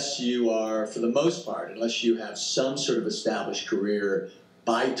 unless you are, for the most part, unless you have some sort of established career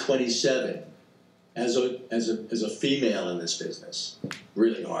by 27 as a female in this business,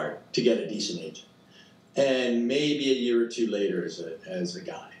 really hard to get a decent agent. And maybe a year or two later as a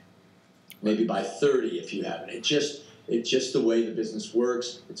guy. Maybe by 30 if you haven't. It's just the way the business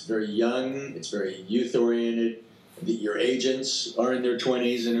works. It's very young. It's very youth-oriented. Your agents are in their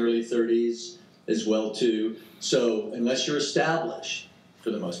 20s and early 30s as well, too. So unless you're established,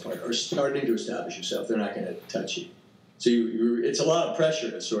 for the most part, or starting to establish yourself, they're not going to touch you. So it's a lot of pressure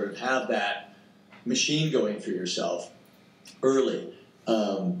to sort of have that machine going for yourself early.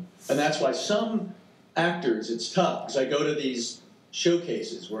 And that's why some actors, it's tough, because I go to these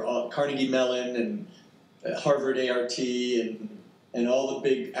showcases where Carnegie Mellon and Harvard ART and all the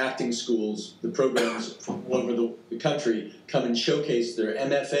big acting schools, the programs from all over the country come and showcase their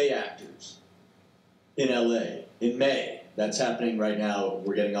MFA actors in LA in May. That's happening right now.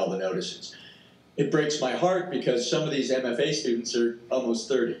 We're getting all the notices. It breaks my heart because some of these MFA students are almost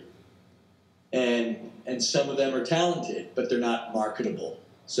 30. And some of them are talented, but they're not marketable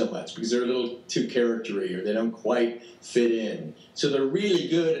so much because they're a little too charactery or they don't quite fit in. So they're really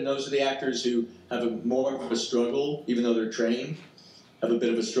good, and those are the actors who have more of a struggle, even though they're trained, have a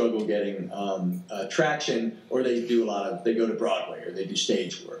bit of a struggle getting traction, or they go to Broadway, or they do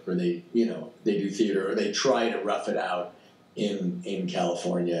stage work, or they do theater, or they try to rough it out in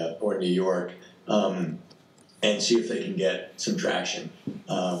California or New York, and see if they can get some traction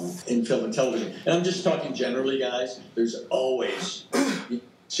in film and television. And I'm just talking generally, guys. There's always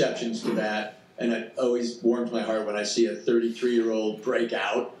exceptions to that, and it always warms my heart when I see a 33-year-old break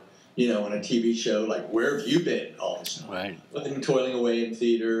out, on a TV show. Like, where have you been all this time? Right. Been toiling away in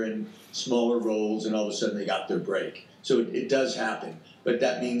theater and smaller roles, and all of a sudden they got their break. So it does happen, but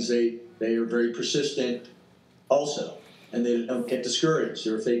that means they are very persistent also, and they don't get discouraged.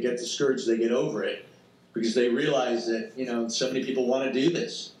 Or if they get discouraged, they get over it because they realize that so many people want to do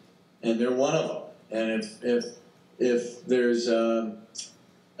this, and they're one of them. And if there's a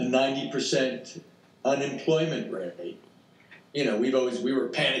 90% unemployment rate. We were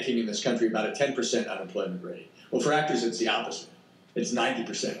panicking in this country about a 10% unemployment rate. Well, for actors, it's the opposite. It's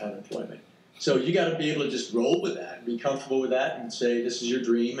 90% unemployment. So you got to be able to just roll with that, and be comfortable with that, and say this is your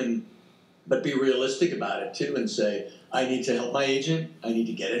dream, but be realistic about it too, and say I need to help my agent. I need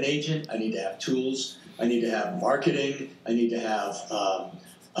to get an agent. I need to have tools. I need to have marketing. I need to have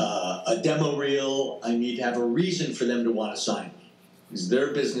a demo reel, I need to have a reason for them to want to sign me. Because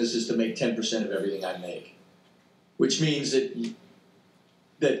their business is to make 10% of everything I make. Which means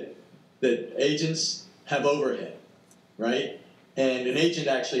that agents have overhead, right? And an agent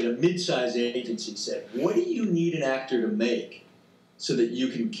actually at a mid-sized agency said, what do you need an actor to make so that you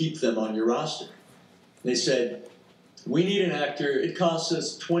can keep them on your roster? They said, we need an actor, it costs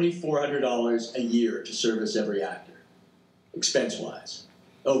us $2,400 a year to service every actor, expense-wise,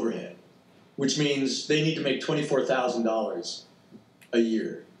 overhead, which means they need to make $24,000 a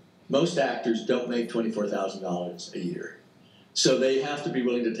year. Most actors don't make $24,000 a year. So they have to be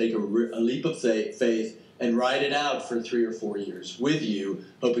willing to take a leap of faith and ride it out for 3 or 4 years with you,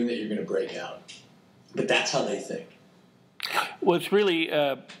 hoping that you're going to break out. But that's how they think. What's really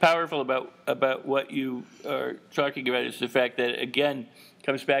powerful about what you are talking about is the fact that, again,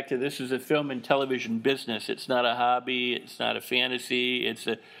 comes back to this is a film and television business. It's not a hobby. It's not a fantasy. It's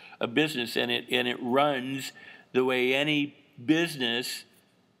a business, and it runs the way any business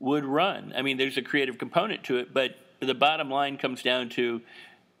would run. I mean, there's a creative component to it, but the bottom line comes down to,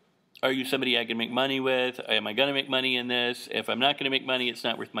 are you somebody I can make money with? Am I going to make money in this? If I'm not going to make money, it's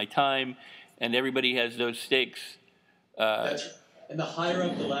not worth my time. And everybody has those stakes. That's right. And the higher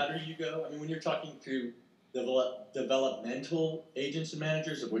up the ladder you go, I mean, when you're talking to developmental agents and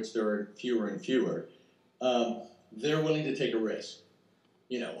managers, of which there are fewer and fewer, they're willing to take a risk.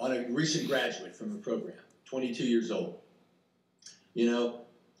 You know, on a recent graduate from the program, 22 years old. You know,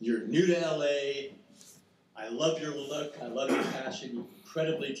 you're new to LA. I love your look. I love your passion. You're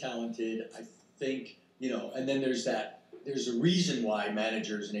incredibly talented. I think, you know, and then there's a reason why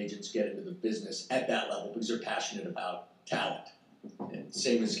managers and agents get into the business at that level, because they're passionate about talent. And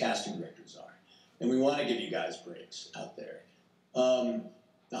same as casting directors are. And we want to give you guys breaks out there.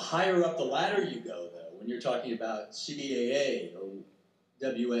 The higher up the ladder you go, though, when you're talking about CAA or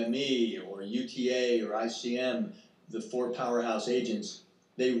WME or UTA or ICM, the 4 powerhouse agents,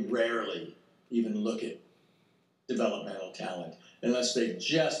 they rarely even look at developmental talent unless they've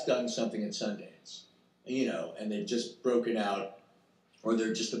just done something at Sundance, you know, and they've just broken out, or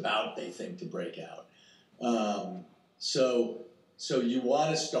they're just about, they think, to break out. So you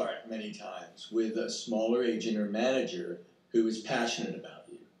want to start many times with a smaller agent or manager who is passionate about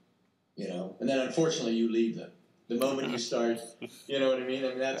you, you know, and then unfortunately you leave them. The moment you start, you know what I mean? I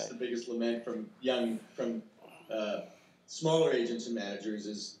mean, that's the biggest lament from smaller agents and managers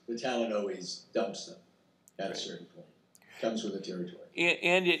is the talent always dumps them at a certain point. Comes with the territory.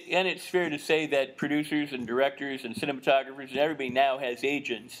 And it's fair to say that producers and directors and cinematographers and everybody now has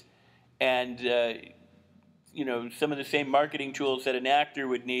agents, and you know, some of the same marketing tools that an actor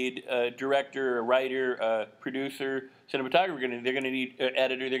would need, a director, a writer, a producer, cinematographer, they're going to need an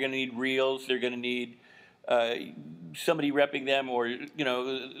editor, they're going to need reels, they're going to need somebody repping them, or, you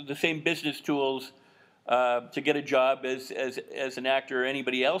know, the same business tools to get a job as an actor or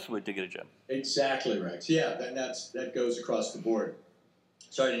anybody else would to get a job. Exactly, Rex. Yeah, that goes across the board.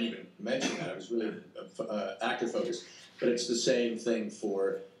 Sorry, I didn't even mention that. I was really actor focused. But it's the same thing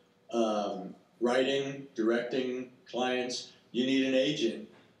for writing, directing, clients. You need an agent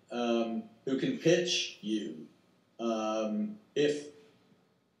who can pitch you.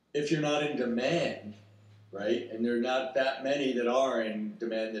 If you're not in demand, right, and there are not that many that are in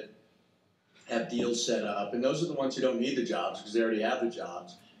demand that have deals set up, and those are the ones who don't need the jobs because they already have the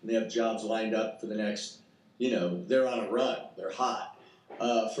jobs, and they have jobs lined up for the next, you know, they're on a run, they're hot.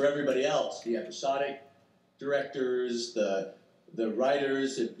 For everybody else, the episodic directors, the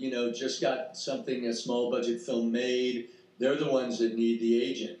writers that, you know, just got something, a small budget film made, they're the ones that need the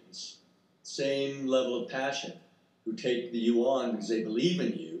agents. Same level of passion, who take you on because they believe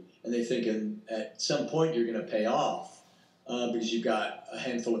in you, and they think at some point you're going to pay off. Because you've got a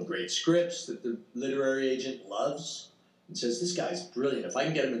handful of great scripts that the literary agent loves and says, this guy's brilliant. If I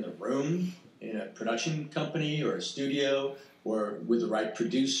can get him in the room in a production company or a studio or with the right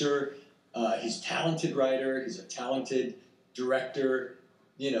producer, he's a talented writer, he's a talented director.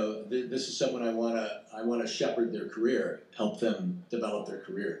 You know, this is someone I want to shepherd their career, help them develop their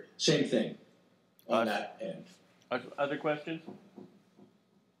career. Same thing on that end. Other questions?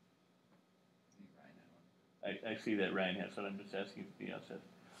 I see that Ryan has, so I'm just asking if the outset.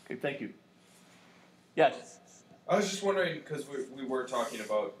 Okay, thank you. Yes? I was just wondering, because we were talking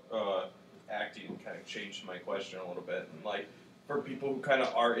about acting, and kind of changed my question a little bit. And like, for people who kind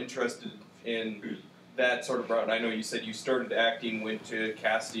of are interested in that sort of route, I know you said you started acting, went to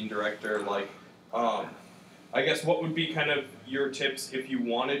casting director, like, I guess what would be kind of your tips if you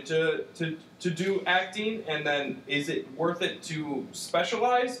wanted to do acting, and then is it worth it to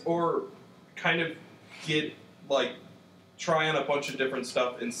specialize, or kind of get, like, try on a bunch of different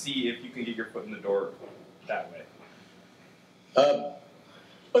stuff and see if you can get your foot in the door that way?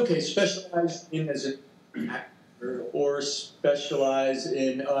 Okay, specialize in as an actor, or specialize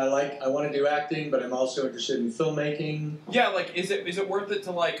in I want to do acting, but I'm also interested in filmmaking. Yeah, like is it worth it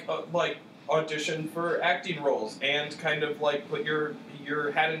to like audition for acting roles and kind of like put your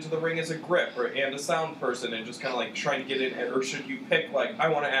hat into the ring as a grip and a sound person and just kind of like try and get in, or should you pick like I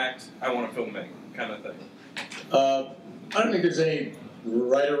want to act, I want to filmmake kind of thing? I don't think there's any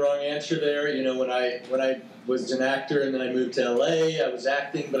right or wrong answer there. You know, when I was an actor and then I moved to LA, I was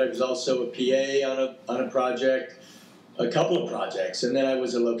acting, but I was also a PA on a project, a couple of projects, and then I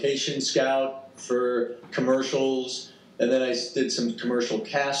was a location scout for commercials, and then I did some commercial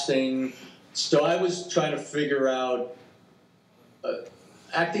casting. So I was trying to figure out,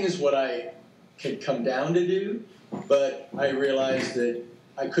 acting is what I could come down to do, but I realized that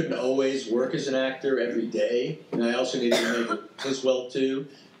I couldn't always work as an actor every day, and I also needed to make it as well too.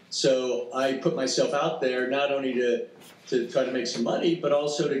 So I put myself out there not only to try to make some money, but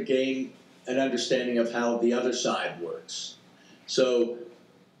also to gain an understanding of how the other side works. So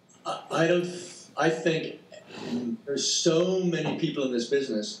I think there's so many people in this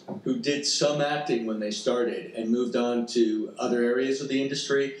business who did some acting when they started and moved on to other areas of the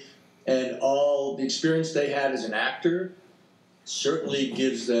industry, and all the experience they had as an actor certainly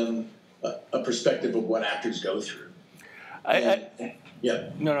gives them a perspective of what actors go through.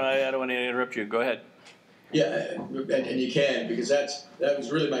 Yeah. No, I don't want to interrupt you. Go ahead. Yeah, and you can, because that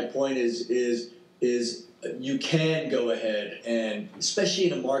was really my point. Is you can go ahead, and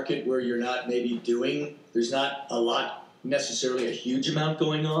especially in a market where you're not maybe there's not a lot, necessarily a huge amount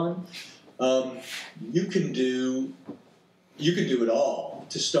going on. You can do it all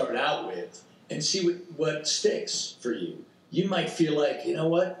to start out with and see what sticks for you. You might feel like, you know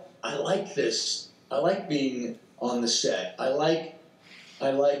what, I like this. I like being on the set. I like,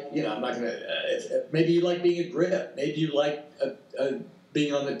 you know, I'm not going to, maybe you like being a grip. Maybe you like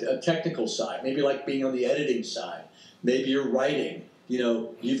being on the technical side. Maybe you like being on the editing side. Maybe you're writing. You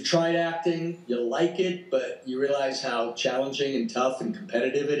know, you've tried acting, you like it, but you realize how challenging and tough and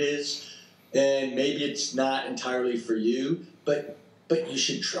competitive it is. And maybe it's not entirely for you, but you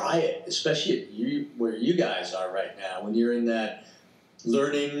should try it, especially where you guys are right now, when you're in that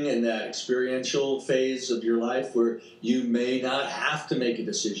learning and that experiential phase of your life where you may not have to make a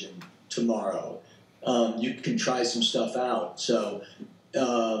decision tomorrow. You can try some stuff out. So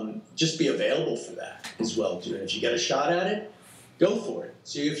just be available for that as well, too. And if you get a shot at it, go for it.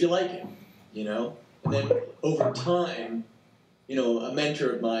 See if you like it, you know. And then over time, you know, a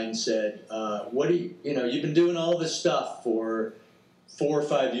mentor of mine said, you've been doing all this stuff for 4 or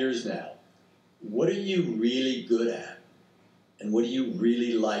 5 years now. What are you really good at? And what do you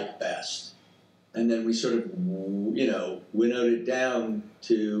really like best? And then we sort of, you know, winnowed it down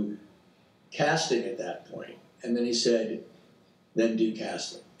to casting at that point. And then he said, then do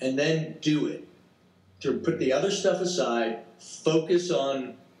casting. And then do it. To put the other stuff aside, focus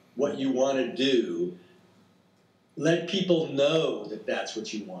on what you want to do. Let people know that that's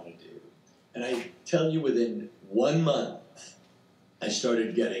what you want to do. And I tell you, within 1 month, I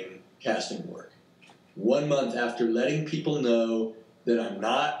started getting casting work. 1 month after letting people know that I'm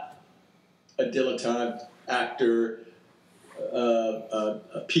not a dilettante actor, a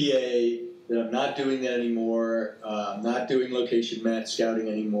PA, that I'm not doing that anymore. I'm not doing location scouting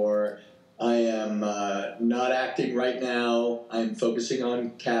anymore. I am not acting right now. I'm focusing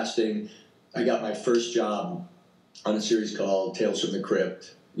on casting. I got my first job on a series called Tales from the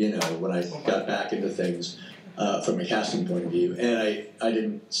Crypt, you know, when I got back into things from a casting point of view. And I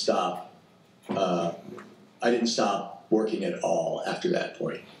didn't stop. I didn't stop working at all after that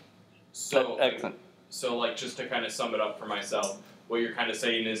point. So excellent. So like, just to kind of sum it up for myself, what you're kind of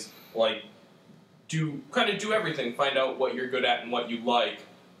saying is like, do everything, find out what you're good at and what you like,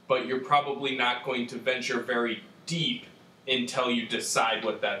 but you're probably not going to venture very deep until you decide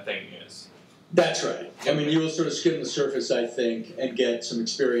what that thing is. That's right. I mean, you will sort of skim the surface, I think, and get some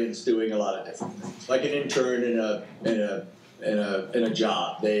experience doing a lot of different things. Like an intern in a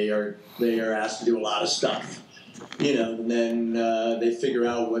job, they are asked to do a lot of stuff, you know, and then they figure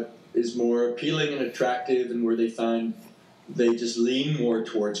out what is more appealing and attractive, and where they find they just lean more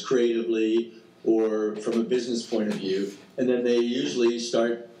towards creatively or from a business point of view, and then they usually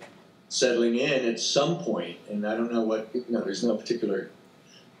start settling in at some point. And I don't know what, you know, there's no particular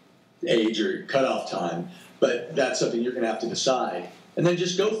age or cutoff time, but that's something you're going to have to decide, and then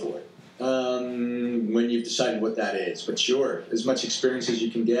just go for it when you've decided what that is. But sure, as much experience as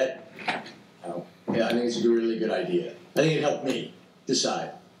you can get, yeah, I think it's a really good idea. I think it helped me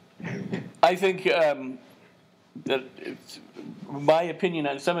decide. I think my opinion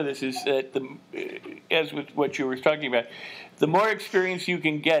on some of this is that as with what you were talking about, the more experience you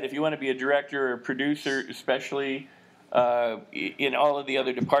can get, if you want to be a director or a producer, especially in all of the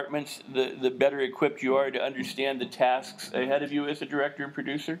other departments, the better equipped you are to understand the tasks ahead of you as a director and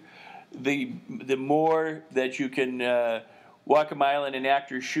producer. The more that you can walk a mile in an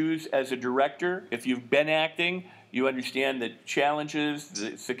actor's shoes as a director, if you've been acting, you understand the challenges,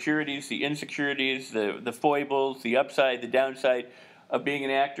 the securities, the insecurities, the foibles, the upside, the downside of being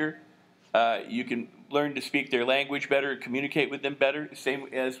an actor. You can learn to speak their language better, communicate with them better. Same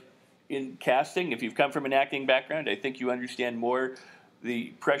as in casting. If you've come from an acting background, I think you understand more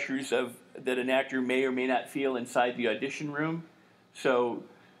the pressures that an actor may or may not feel inside the audition room. So,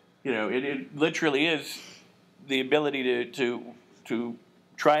 it literally is the ability to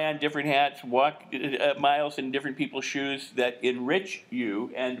try on different hats, walk miles in different people's shoes that enrich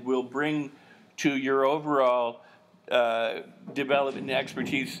you and will bring to your overall development and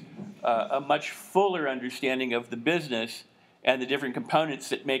expertise a much fuller understanding of the business and the different components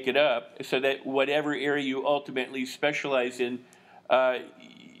that make it up, so that whatever area you ultimately specialize in,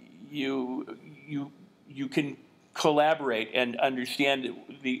 you can collaborate and understand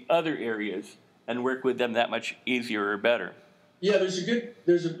the other areas and work with them that much easier or better. Yeah,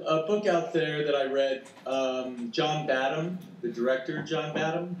 there's a book out there that I read. John Badham, the director, John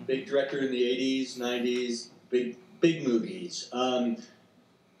Badham, big director in the 80s, 90s, big movies. John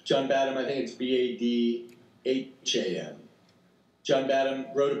Badham, I think it's Badham. John Badham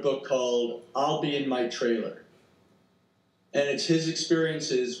wrote a book called I'll Be in My Trailer. And it's his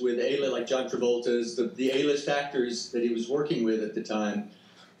experiences with like John Travolta's, the A-list actors that he was working with at the time,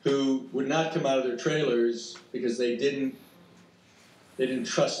 who would not come out of their trailers because they didn't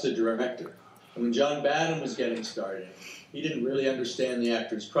trust the director. And when John Badham was getting started, he didn't really understand the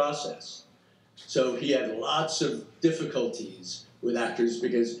actor's process. So he had lots of difficulties with actors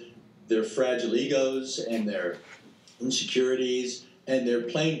because their fragile egos and their insecurities, and they're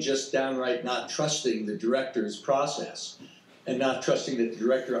plain just downright not trusting the director's process and not trusting that the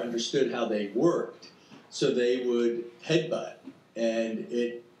director understood how they worked. So they would headbutt. And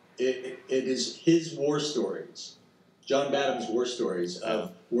it is his war stories, John Badham's war stories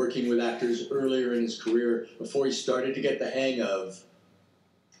of working with actors earlier in his career before he started to get the hang of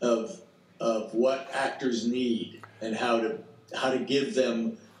what actors need and how to give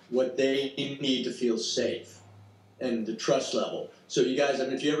them what they need to feel safe and the trust level. So you guys,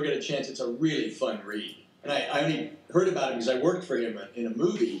 if you ever get a chance, it's a really fun read. And I only heard about him because I worked for him in a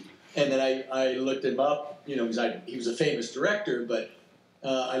movie, and then I looked him up, because he was a famous director, but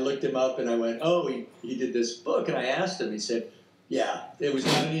I looked him up and I went, oh, he did this book, and I asked him, he said, yeah, it was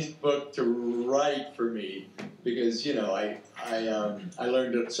not an easy book to write for me because, I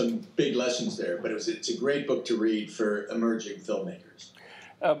learned some big lessons there, but it's a great book to read for emerging filmmakers.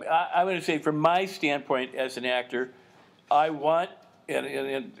 I'm going to say, from my standpoint as an actor, I want,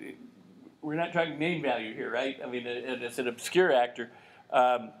 and we're not talking name value here, right? I mean, as an obscure actor,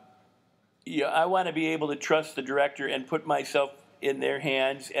 I want to be able to trust the director and put myself in their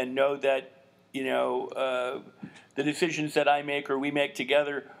hands and know that, the decisions that I make or we make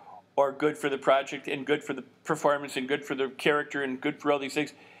together are good for the project and good for the performance and good for the character and good for all these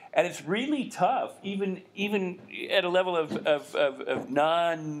things. And it's really tough, even at a level of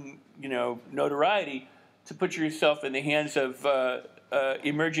notoriety, to put yourself in the hands of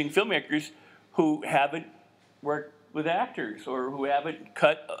emerging filmmakers who haven't worked with actors or who haven't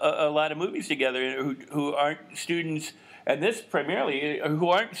cut a lot of movies together, who aren't students, and this primarily, who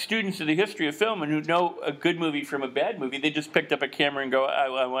aren't students of the history of film and who know a good movie from a bad movie. They just picked up a camera and go,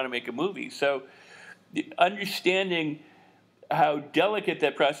 I want to make a movie. So understanding how delicate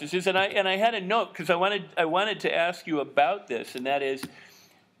that process is, and I had a note because I wanted to ask you about this, and that is,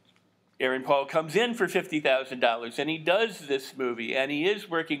 Aaron Paul comes in for $50,000, and he does this movie, and he is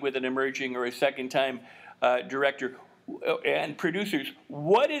working with an emerging or a second-time director and producers.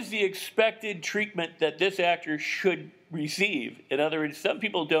 What is the expected treatment that this actor should receive? In other words, some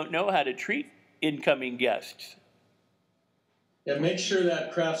people don't know how to treat incoming guests. Yeah, make sure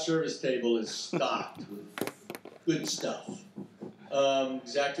that craft service table is stocked with good stuff.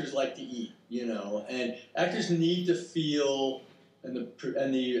 Because actors like to eat, and actors need to feel, and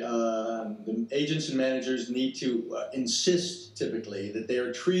the agents and managers need to insist typically that they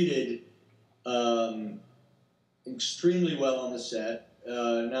are treated extremely well on the set,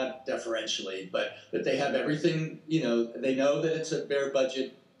 not deferentially, but that they have everything. They know that it's a bare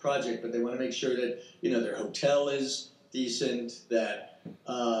budget project, but they want to make sure that their hotel is decent, that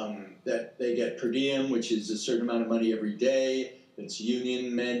they get per diem, which is a certain amount of money every day, that's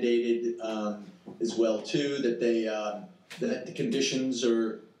union mandated as well too. That that the conditions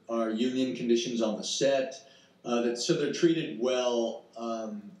are union conditions on the set. So they're treated well.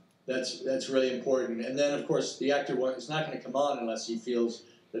 That's really important. And then of course the actor is not going to come on unless he feels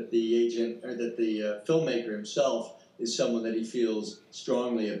that the agent or that the filmmaker himself is someone that he feels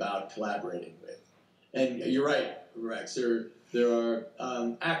strongly about collaborating with. And you're right, Rex. There are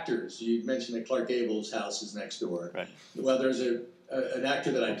actors. You mentioned that Clark Gable's house is next door. Right. Well, there's an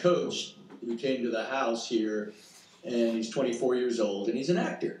actor that I coached who came to the house here, and he's 24 years old, and he's an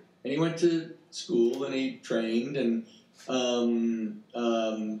actor. And he went to school and he trained, and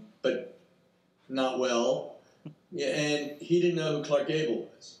but not well. Yeah, and he didn't know who Clark Gable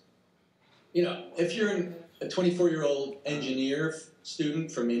was. You know, if you're a 24-year-old engineer student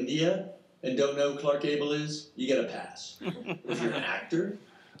from India and don't know who Clark Gable is, you get a pass. If you're an actor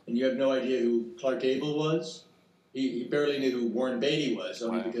and you have no idea who Clark Gable was, he barely knew who Warren Beatty was,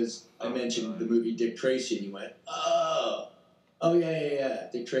 only because I mentioned the movie Dick Tracy, and he went, oh yeah,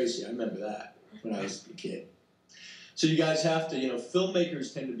 Dick Tracy, I remember that when I was a kid. So you guys have to,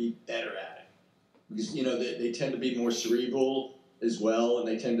 filmmakers tend to be better at it. Because, they tend to be more cerebral as well, and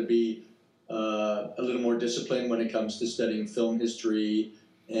they tend to be a little more disciplined when it comes to studying film history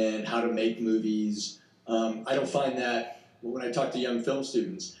and how to make movies. I don't find that when I talk to young film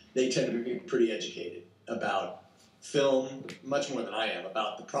students, they tend to be pretty educated about film, much more than I am,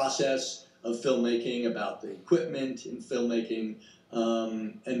 about the process of filmmaking, about the equipment in filmmaking,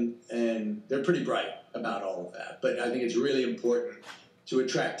 and they're pretty bright about all of that. But I think it's really important to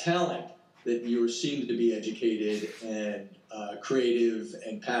attract talent that you are seen to be educated and creative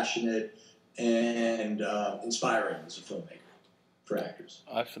and passionate and inspiring as a filmmaker for actors.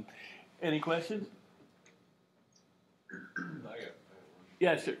 Awesome. Any questions?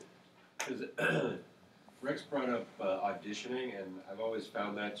 Yes, sir. Rex brought up auditioning, and I've always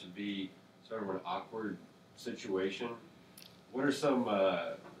found that to be sort of an awkward situation. What are some,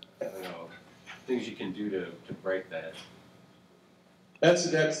 things you can do to break that?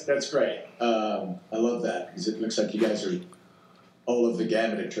 That's great. I love that because it looks like you guys are all of the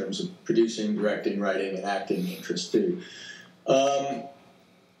gamut in terms of producing, directing, writing, and acting interest too. Well,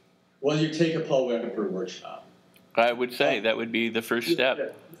 you take a Paul Weber workshop. I would say that would be the first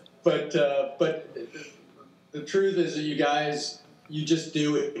step. But the truth is that you just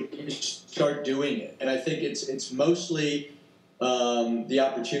do it. You start doing it, and I think it's mostly the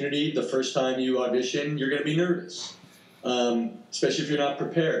opportunity. The first time you audition, you're going to be nervous, especially if you're not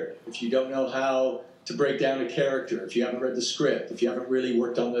prepared. If you don't know how to break down a character, if you haven't read the script, if you haven't really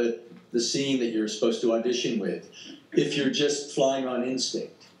worked on the scene that you're supposed to audition with, if you're just flying on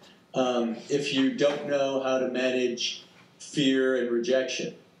instinct, if you don't know how to manage fear and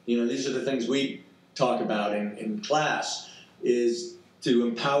rejection. These are the things we talk about in class, is to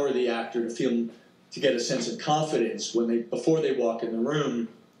empower the actor to get a sense of confidence before they walk in the room,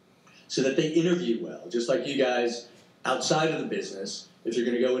 so that they interview well. Just like you guys outside of the business, if you're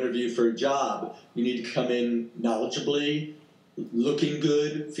going to go interview for a job, you need to come in knowledgeably, looking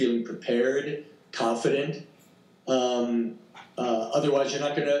good, feeling prepared, confident. Otherwise, you're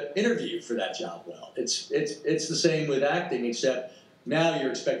not going to interview for that job well. It's the same with acting, except now you're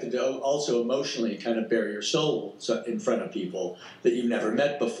expected to also emotionally kind of bare your soul in front of people that you've never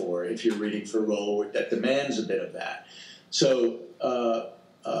met before if you're reading for a role that demands a bit of that. So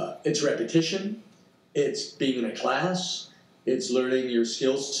it's repetition, it's being in a class, it's learning your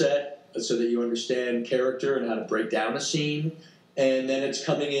skill set so that you understand character and how to break down a scene, and then it's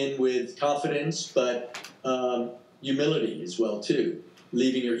coming in with confidence, but humility as well too,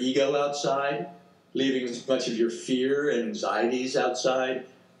 leaving your ego outside, leaving as much of your fear and anxieties outside,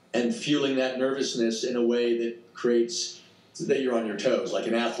 and fueling that nervousness in a way that creates that you're on your toes. Like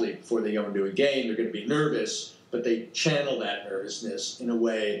an athlete, before they go into a game, they're going to be nervous, but they channel that nervousness in a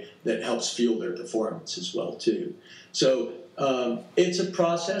way that helps fuel their performance as well too. So it's a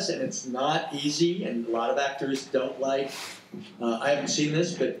process, and it's not easy, and a lot of actors don't like. I haven't seen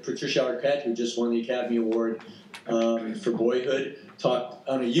this, but Patricia Arquette, who just won the Academy Award for Boyhood, talked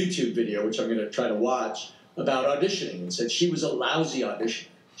on a YouTube video, which I'm going to try to watch, about auditioning, and said she was a lousy auditioner.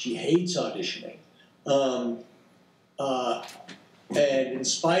 She hates auditioning. And in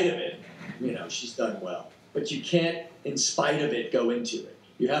spite of it, she's done well. But you can't, in spite of it, go into it.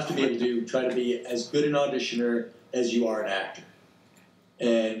 You have to be able to try to be as good an auditioner as you are an actor.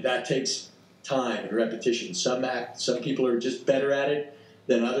 And that takes time and repetition. Some people are just better at it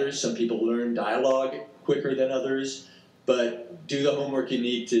than others. Some people learn dialogue quicker than others. But do the homework you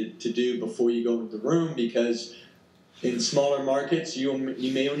need to do before you go into the room, because In smaller markets, you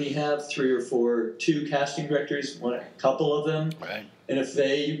may only have 3 or 4, 2 casting directors, a couple of them. Right. And if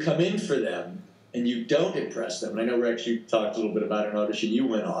you come in for them and you don't impress them, and I know, Rex, you talked a little bit about an audition you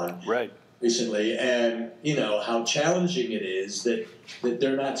went on recently, and how challenging it is that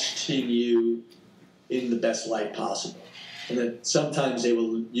they're not seeing you in the best light possible. And that sometimes you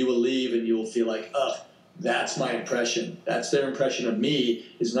will leave and you will feel like, that's my impression. That's their impression of me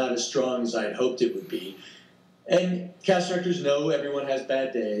is not as strong as I'd hoped it would be. And cast directors know everyone has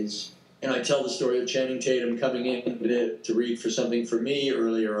bad days. And I tell the story of Channing Tatum coming in to read for something for me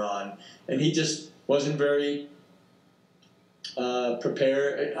earlier on. And he just wasn't very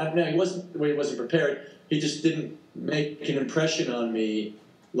prepared. He wasn't prepared. He just didn't make an impression on me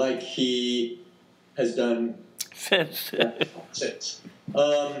like he has done since. That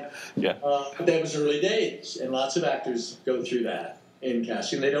was early days, and lots of actors go through that in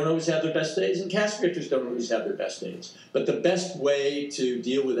casting. They don't always have their best days, and cast directors don't always have their best days. But the best way to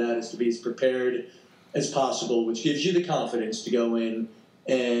deal with that is to be as prepared as possible, which gives you the confidence to go in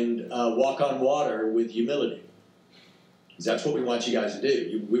and walk on water with humility. Because that's what we want you guys to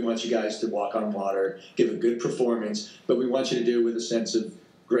do. We want you guys to walk on water, give a good performance, but we want you to do it with a sense of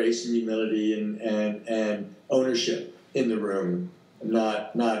grace and humility and ownership in the room,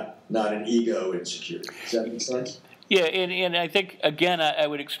 not an ego insecurity. Does that make sense? Yeah, and I think, again, I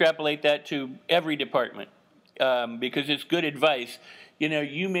would extrapolate that to every department because it's good advice.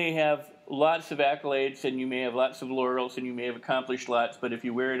 You may have lots of accolades and you may have lots of laurels and you may have accomplished lots, but if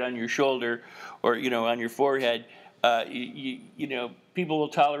you wear it on your shoulder or, on your forehead, people will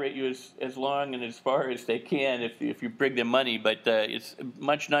tolerate you as long and as far as they can if you bring them money, but it's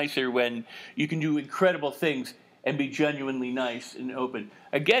much nicer when you can do incredible things and be genuinely nice and open.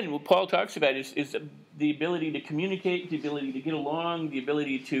 Again, what Paul talks about is the ability to communicate, the ability to get along, the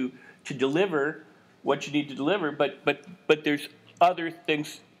ability to deliver what you need to deliver, but there's other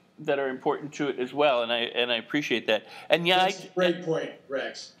things that are important to it as well, and I appreciate that. And that's a great point,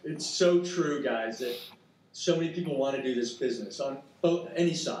 Rex. It's so true, guys, that so many people want to do this business on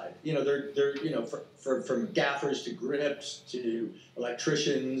any side. They're from gaffers to grips to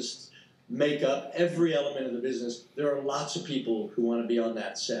electricians, makeup, every element of the business. There are lots of people who want to be on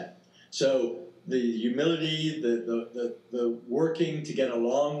that set. So the humility, the working to get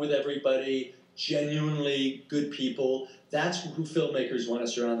along with everybody, genuinely good people. That's who filmmakers want to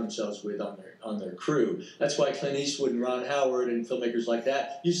surround themselves with on their crew. That's why Clint Eastwood and Ron Howard and filmmakers like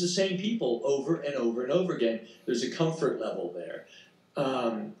that use the same people over and over and over again. There's a comfort level there.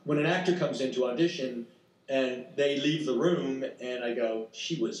 When an actor comes into audition and they leave the room and I go,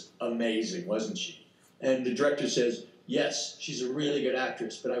 she was amazing, wasn't she? And the director says, yes, she's a really good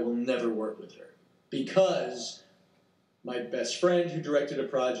actress, but I will never work with her because my best friend who directed a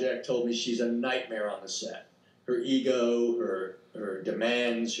project told me she's a nightmare on the set. Her ego, her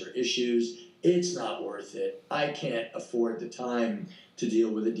demands, her issues, it's not worth it. I can't afford the time to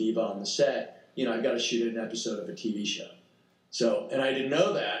deal with a diva on the set. I've got to shoot an episode of a TV show. So, and I didn't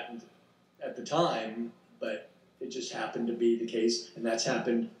know that at the time, but it just happened to be the case, and that's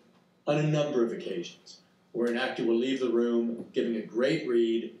happened on a number of occasions, where an actor will leave the room giving a great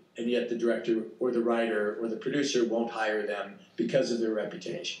read, and yet the director or the writer or the producer won't hire them because of their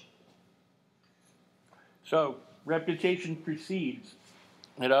reputation. So, reputation precedes.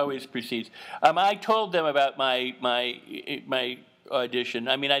 It always precedes. I told them about my audition.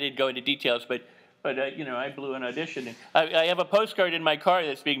 I mean, I didn't go into details, but I blew an audition. I have a postcard in my car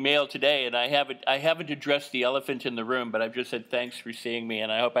that's being mailed today, and I haven't addressed the elephant in the room, but I've just said thanks for seeing me,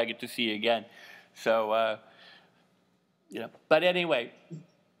 and I hope I get to see you again. So, But anyway.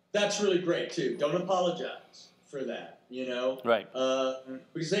 That's really great, too. Don't apologize for that, Right.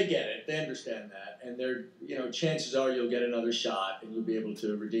 Because they get it. They understand that. And they're, chances are you'll get another shot and you'll be able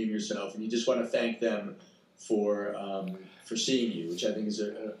to redeem yourself. And you just want to thank them for seeing you, which I think is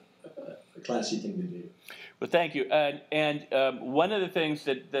a classy thing to do. Well, thank you. And one of the things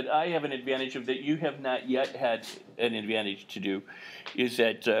that I have an advantage of that you have not yet had an advantage to do is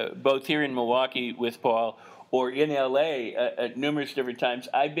that both here in Milwaukee with Paul or in LA at numerous different times,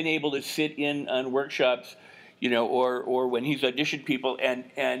 I've been able to sit in on workshops, or when he's auditioned people,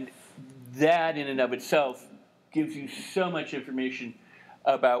 and that in and of itself gives you so much information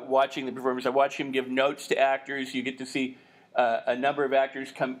about watching the performance. I watch him give notes to actors. You get to see a number of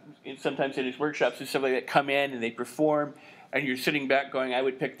actors come sometimes in his workshops and stuff like that come in and they perform, and you're sitting back going, I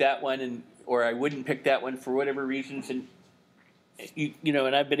would pick that one, or I wouldn't pick that one for whatever reasons, and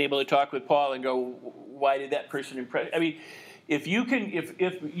and I've been able to talk with Paul and go, why did that person impress? I mean, if you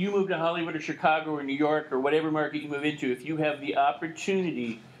move to Hollywood or Chicago or New York or whatever market you move into, if you have the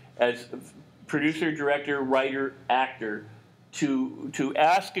opportunity as producer, director, writer, actor, to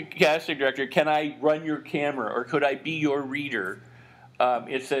ask a casting director, can I run your camera or could I be your reader?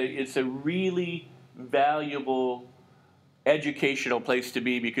 It's a really valuable educational place to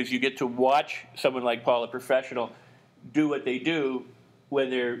be because you get to watch someone like Paul, a professional, do what they do when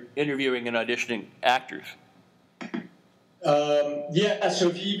they're interviewing and auditioning actors. Yeah, so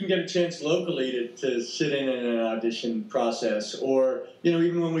if you even get a chance locally to sit in an audition process, or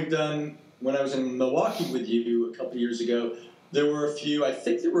even when I was in Milwaukee with you a couple of years ago, there were a few. I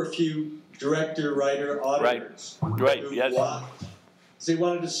think there were a few director, writer, auditors. Right. Yes. They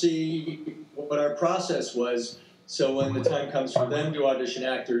wanted to see what our process was. So when the time comes for them to audition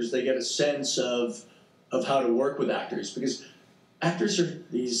actors, they get a sense of how to work with actors, because actors are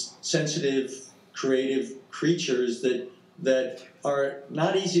these sensitive, creative creatures that are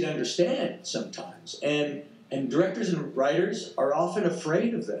not easy to understand sometimes, and directors and writers are often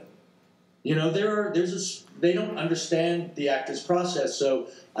afraid of them. They don't understand the actor's process. So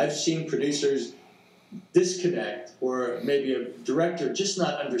I've seen producers disconnect, or maybe a director just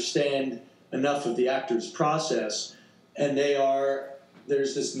not understand enough of the actor's process, and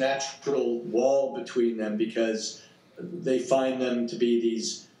there's this natural wall between them because they find them to be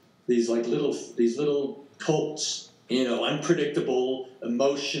these little colts, unpredictable,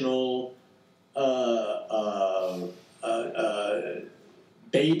 emotional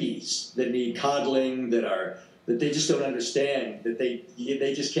babies that need coddling, that they just don't understand, that they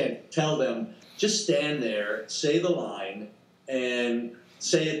just can't tell them, just stand there, say the line, and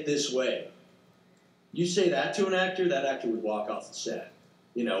say it this way. You say that to an actor, that actor would walk off the set,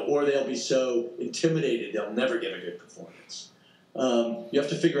 or they'll be so intimidated they'll never give a good performance. You have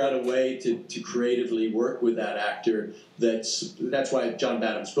to figure out a way to creatively work with that actor. That's why John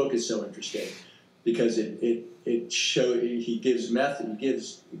Badham's book is so interesting, because he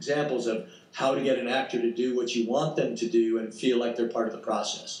gives examples of how to get an actor to do what you want them to do and feel like they're part of the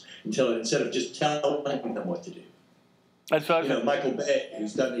process, instead of just telling them what to do. That's awesome. Michael Bay,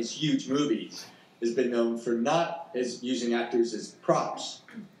 who's done these huge movies, has been known for not as using actors as props.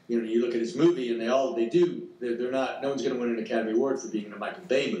 You look at his movie, and no one's going to win an Academy Award for being in a Michael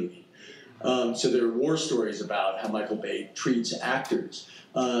Bay movie. So there are war stories about how Michael Bay treats actors.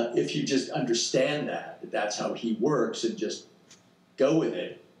 If you just understand that's how he works, and just go with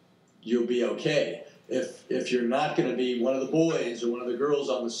it, you'll be okay. If you're not going to be one of the boys or one of the girls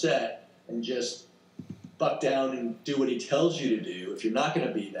on the set and just buck down and do what he tells you to do, if you're not going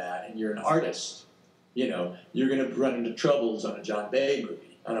to be that, and you're an artist, you're going to run into troubles on a John Bay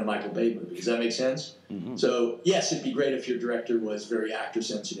movie, on a Michael Bay movie. Does that make sense? Mm-hmm. So yes, it'd be great if your director was very actor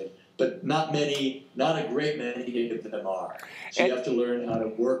sensitive, but not a great many of them are. So you have to learn how to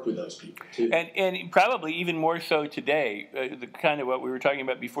work with those people too. And probably even more so today, the kind of what we were talking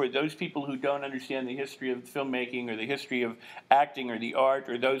about before, those people who don't understand the history of filmmaking or the history of acting or the art,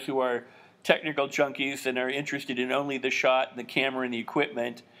 or those who are technical junkies and are interested in only the shot and the camera and the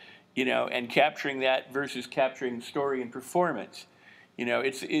equipment, and capturing that versus capturing story and performance.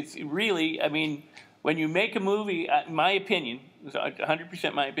 It's really, when you make a movie, my opinion,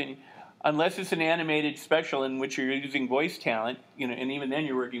 100% my opinion, unless it's an animated special in which you're using voice talent, and even then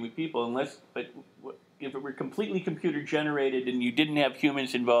you're working with people, but if it were completely computer generated and you didn't have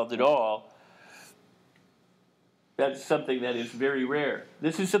humans involved at all, that's something that is very rare.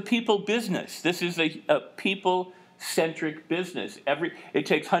 This is a people business. This is a people-centric business. It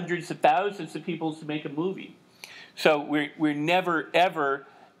takes hundreds of thousands of people to make a movie. So we're never, ever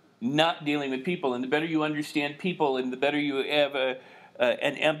not dealing with people. And the better you understand people, and the better you have an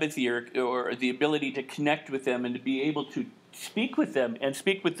empathy or the ability to connect with them and to be able to speak with them, and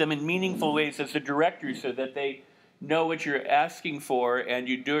speak with them in meaningful ways as a director, so that they know what you're asking for and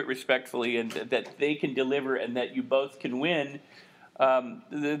you do it respectfully, and that they can deliver and that you both can win,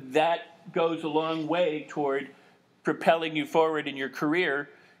 that goes a long way toward propelling you forward in your career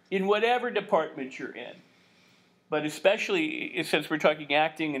in whatever department you're in. But especially since we're talking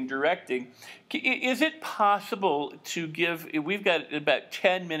acting and directing, is it possible to give, we've got about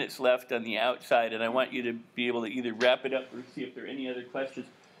 10 minutes left on the outside, and I want you to be able to either wrap it up or see if there are any other questions,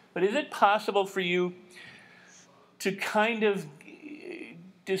 but is it possible for you to kind of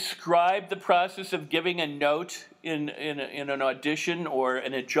describe the process of giving a note in an audition, or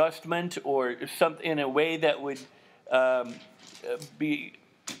an adjustment, or something in a way that would be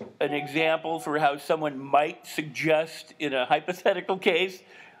an example for how someone might suggest in a hypothetical case?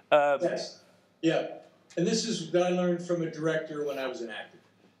 Yes. Yeah. And this is what I learned from a director when I was an actor.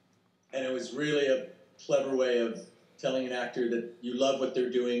 And it was really a clever way of telling an actor that you love what they're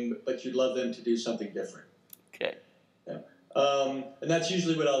doing, but you'd love them to do something different. Okay. Yeah. And that's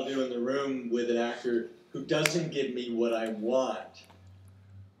usually what I'll do in the room with an actor who doesn't give me what I want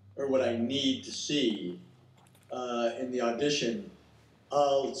or what I need to see in the audition.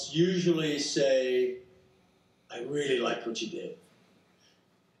 I'll usually say, I really like what you did.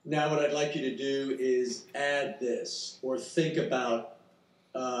 Now what I'd like you to do is add this, or think about,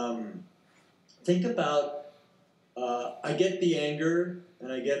 I get the anger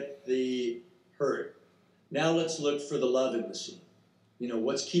and I get the hurt. Now let's look for the love in the scene. You know,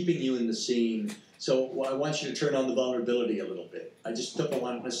 what's keeping you in the scene? So I want you to turn on the vulnerability a little bit. I just don't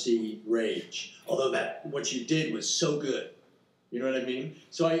want to see rage. Although what you did was so good. You know what I mean?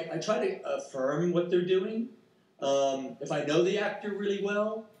 So I try to affirm what they're doing. If I know the actor really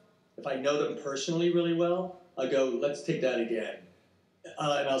well, if I know them personally really well, I'll go, let's take that again.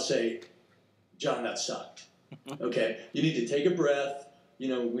 And I'll say, John, that sucked. Okay, you need to take a breath. You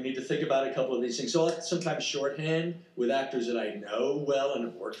know, we need to think about a couple of these things. So I'll sometimes shorthand with actors that I know well and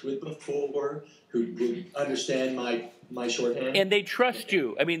have worked with before who understand my shorthand. And they trust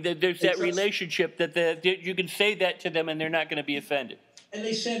you. I mean, there's that relationship that you can say that to them and they're not going to be offended. And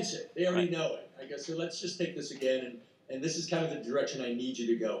they sense it. They already know it. I guess, so let's just take this again, and this is kind of the direction I need you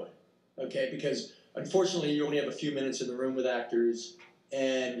to go in. Okay, because unfortunately you only have a few minutes in the room with actors,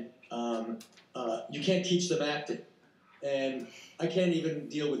 and you can't teach them acting. And I can't even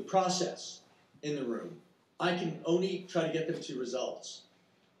deal with process in the room. I can only try to get them to results,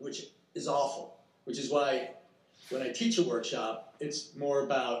 which is awful. Which is why when I teach a workshop, it's more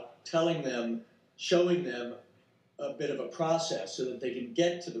about telling them, showing them a bit of a process so that they can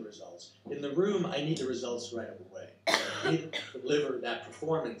get to the results. In the room, I need the results right away. I need to deliver that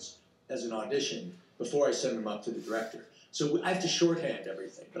performance as an audition before I send them up to the director. So I have to shorthand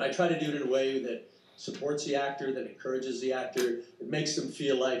everything, but I try to do it in a way that supports the actor, that encourages the actor, that makes them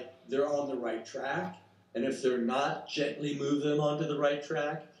feel like they're on the right track, and if they're not, gently move them onto the right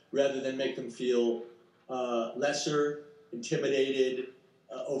track, rather than make them feel lesser, intimidated,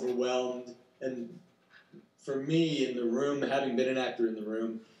 overwhelmed. And for me, in the room, having been an actor in the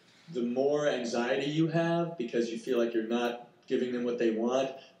room, the more anxiety you have because you feel like you're not giving them what they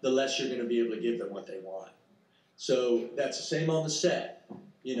want, the less you're going to be able to give them what they want. So that's the same on the set.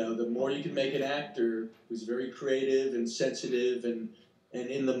 You know, the more you can make an actor who's very creative and sensitive and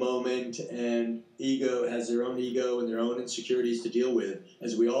in the moment and has their own ego and their own insecurities to deal with,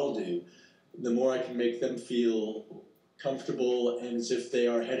 as we all do, the more I can make them feel comfortable and as if they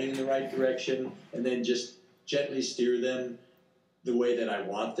are heading in the right direction, and then just gently steer them the way that I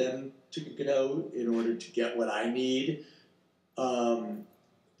want them to go in order to get what I need.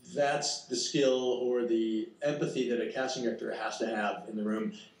 That's the skill or the empathy that a casting director has to have in the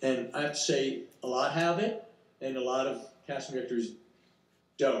room. And I have to say, a lot have it, and a lot of casting directors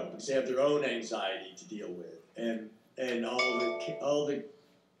don't, because they have their own anxiety to deal with. And all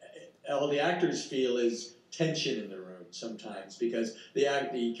the actors feel is tension in the room sometimes, because the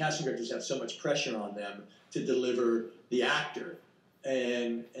casting directors have so much pressure on them to deliver the actor.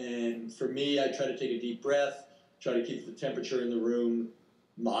 And for me, I try to take a deep breath, try to keep the temperature in the room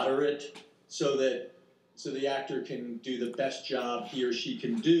moderate, so the actor can do the best job he or she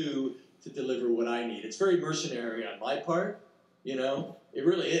can do to deliver what I need. It's very mercenary on my part, you know. It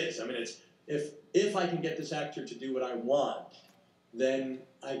really is. I mean, it's if I can get this actor to do what I want, then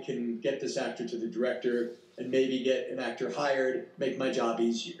I can get this actor to the director and maybe get an actor hired, make my job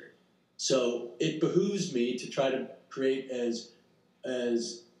easier. So it behooves me to try to create as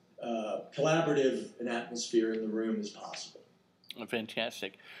collaborative an atmosphere in the room as possible.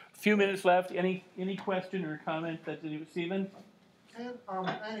 Fantastic. A few minutes left. Any question or comment that Stephen? I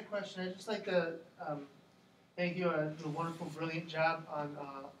had a question. I'd just like to thank you on the wonderful, brilliant job on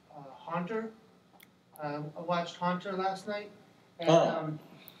Haunter. I watched Haunter last night, and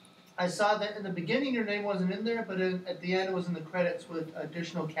I saw that in the beginning your name wasn't in there, but at the end it was in the credits with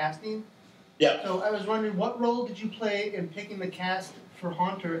additional casting. Yeah. So I was wondering, what role did you play in picking the cast for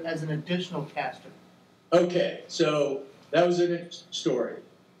Haunter as an additional caster? Okay, so that was a story.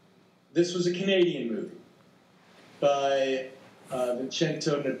 This was a Canadian movie by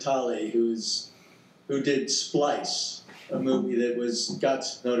Vincenzo Natali, who did Splice, a movie that got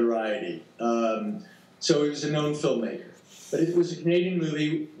notoriety. So he was a known filmmaker. But it was a Canadian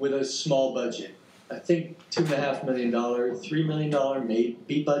movie with a small budget. I think $2.5 million, $3 million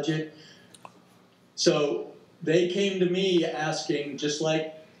maybe budget. So they came to me asking, just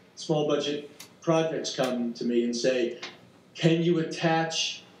like small budget projects come to me and say, can you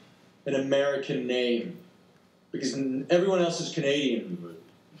attach an American name? Because everyone else is Canadian in the movie,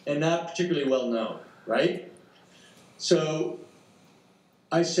 and not particularly well known, right? So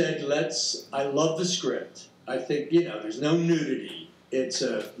I said, I love the script. I think, there's no nudity. It's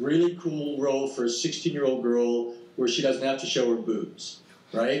a really cool role for a 16-year-old girl where she doesn't have to show her boobs,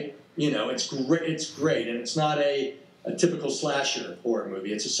 right? It's great. It's great, and it's not a typical slasher horror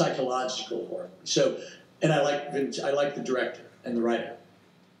movie. It's a psychological horror movie. So, and I like the director and the writer,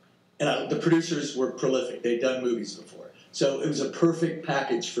 and the producers were prolific. They'd done movies before, so it was a perfect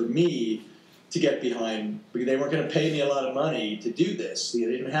package for me to get behind, because they weren't going to pay me a lot of money to do this. They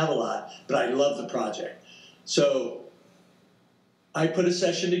didn't have a lot, but I loved the project. So I put a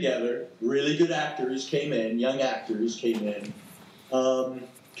session together. Really good actors came in, young actors came in.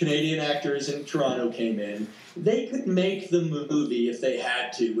 Canadian actors in Toronto came in. They could make the movie if they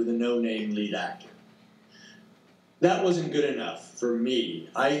had to with a no-name lead actor. That wasn't good enough for me.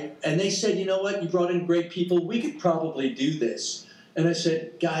 And they said, you know what, you brought in great people. We could probably do this. And I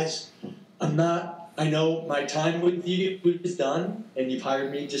said, guys, I know my time with you is done, and you've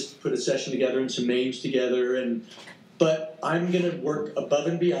hired me just to put a session together and some names together, but I'm going to work above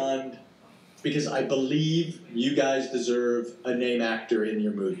and beyond, because I believe you guys deserve a name actor in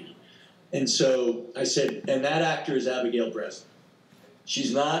your movie. And so I said, and that actor is Abigail Breslin.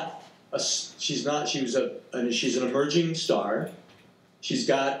 She's an emerging star. She's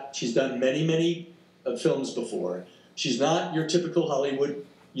done many, many films before. She's not your typical Hollywood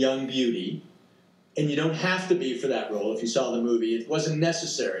young beauty, and you don't have to be for that role. If you saw the movie, it wasn't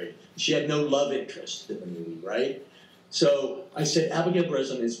necessary. She had no love interest in the movie, right? So I said, Abigail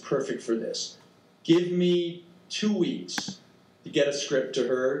Breslin is perfect for this. Give me 2 weeks to get a script to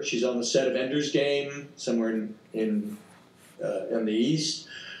her. She's on the set of Ender's Game, somewhere in the East.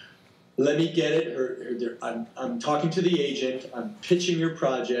 Let me get it. I'm talking to the agent. I'm pitching your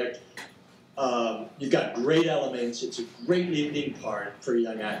project. You've got great elements. It's a great leading part for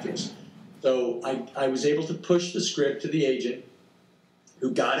young actors. So I was able to push the script to the agent,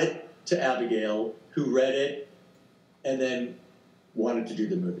 who got it to Abigail, who read it, and then wanted to do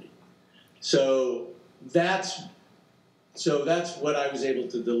the movie. So that's what I was able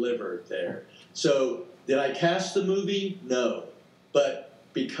to deliver there. So did I cast the movie? No. But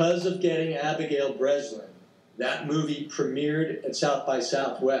because of getting Abigail Breslin, that movie premiered at South by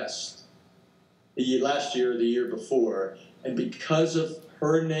Southwest last year or the year before, and because of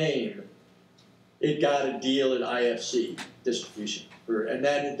her name, it got a deal at IFC distribution, and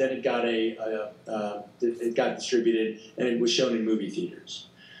then it got it got distributed, and it was shown in movie theaters.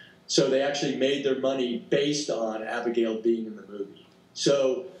 So they actually made their money based on Abigail being in the movie.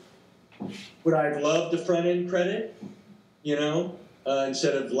 So would I have loved the front end credit?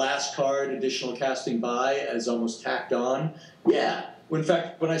 Instead of last card, additional casting by, as almost tacked on. Yeah. In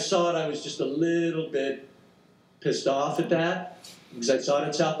fact, when I saw it, I was just a little bit pissed off at that, because I saw it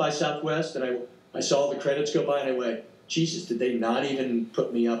at South by Southwest, and I saw the credits go by, and I went, Jesus, did they not even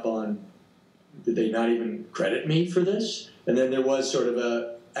put me up on, did they not even credit me for this? And then there was sort of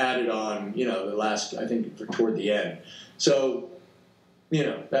a added on, the last, I think, toward the end. So,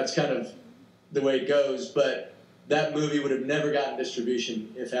 that's kind of the way it goes, but that movie would have never gotten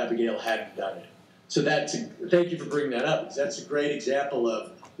distribution if Abigail hadn't done it. So thank you for bringing that up, because that's a great example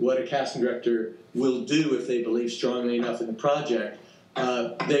of what a casting director will do if they believe strongly enough in the project.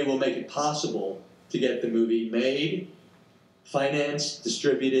 They will make it possible to get the movie made, financed,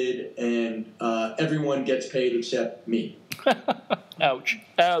 distributed, and everyone gets paid except me. Ouch.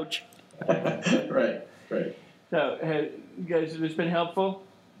 Right. So, guys, has this been helpful?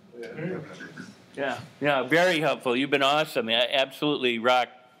 Yeah, very helpful. You've been awesome. I absolutely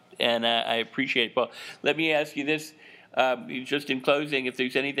rocked, and I appreciate it. Paul, let me ask you this. Just in closing, if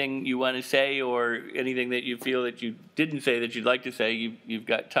there's anything you want to say or anything that you feel that you didn't say that you'd like to say, you've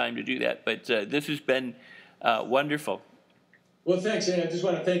got time to do that. But this has been wonderful. Well, thanks, and I just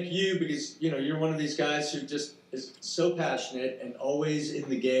want to thank you, because you're one of these guys who just is so passionate and always in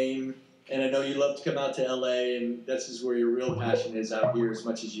the game. And I know you love to come out to LA, and this is where your real passion is, out here as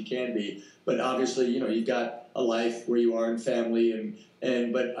much as you can be. But obviously, you've got a life where you are and family,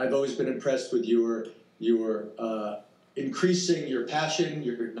 but I've always been impressed with your increasing your passion,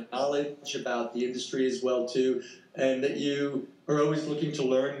 your knowledge about the industry as well too, and that you are always looking to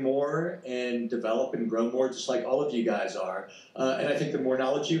learn more and develop and grow more, just like all of you guys are. And I think the more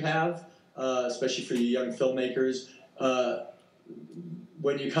knowledge you have, especially for you young filmmakers,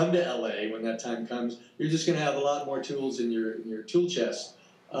 when you come to LA, when that time comes, you're just going to have a lot more tools in your tool chest,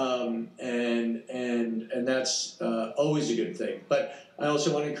 and that's always a good thing. But I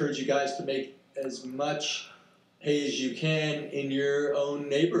also want to encourage you guys to make as much hay as you can in your own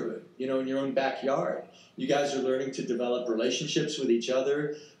neighborhood, in your own backyard. You guys are learning to develop relationships with each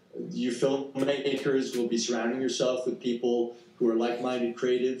other. You filmmakers will be surrounding yourself with people who are like-minded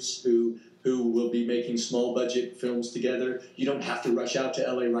creatives who who will be making small budget films together. You don't have to rush out to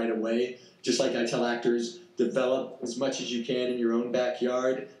LA right away. Just like I tell actors, develop as much as you can in your own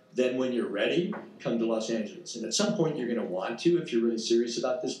backyard. Then when you're ready, come to Los Angeles. And at some point you're going to want to if you're really serious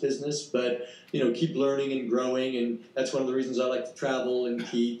about this business. But, keep learning and growing. And that's one of the reasons I like to travel and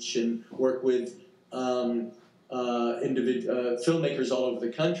teach and work with filmmakers all over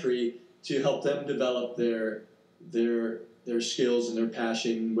the country to help them develop their skills and their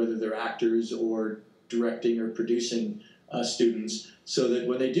passion, whether they're actors or directing or producing students, so that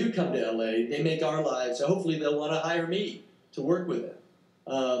when they do come to LA, they make our lives, hopefully they'll want to hire me to work with them.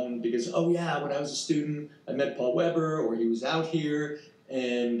 Because, when I was a student, I met Paul Weber, or he was out here,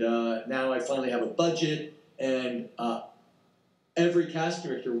 and now I finally have a budget, and every casting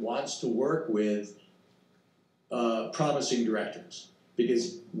director wants to work with promising directors,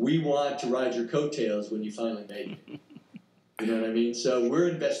 because we want to ride your coattails when you finally make it. You know what I mean? So we're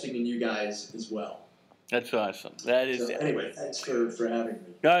investing in you guys as well. That's awesome. That is. So anyway, thanks for having me.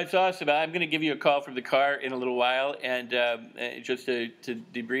 No, it's awesome. I'm going to give you a call from the car in a little while, and just to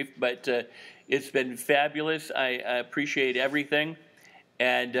debrief. But it's been fabulous. I appreciate everything,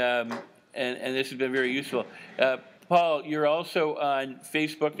 and this has been very useful. Paul, you're also on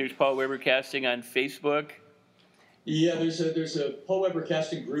Facebook. There's Paul Weber Casting on Facebook. Yeah, there's a Paul Weber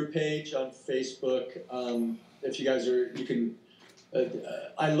Casting group page on Facebook. If you guys you can.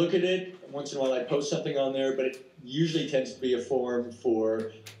 I look at it once in a while. I post something on there, but it usually tends to be a forum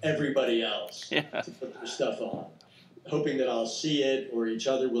for everybody else to put their stuff on, hoping that I'll see it or each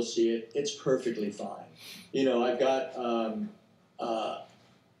other will see it. It's perfectly fine. I've got. I'm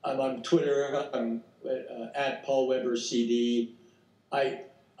on Twitter. I'm at Paul Weber CD. I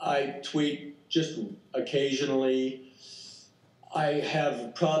tweet just occasionally. I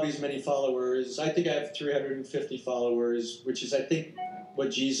have probably as many followers. I think I have 350 followers, which is, I think, what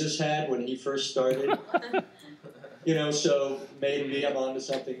Jesus had when he first started. So maybe I'm onto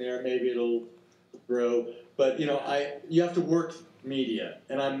something there. Maybe it'll grow. But you have to work media,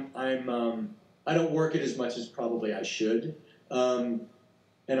 and I don't work it as much as probably I should, and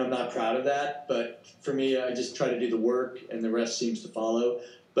I'm not proud of that. But for me, I just try to do the work, and the rest seems to follow.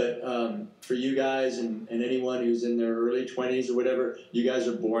 But for you guys and anyone who's in their early 20s or whatever, you guys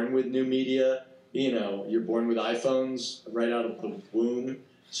are born with new media. You're born with iPhones right out of the womb.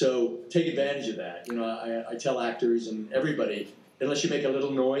 So take advantage of that. I tell actors and everybody, unless you make a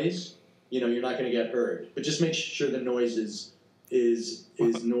little noise, you're not going to get heard. But just make sure the noise is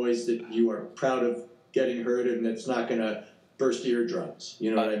noise that you are proud of getting heard, and that's not going to burst eardrums.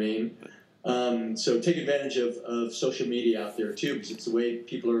 You know what I mean? So take advantage of social media out there too, because it's the way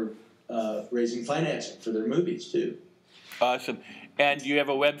people are raising financing for their movies too. Awesome. And you have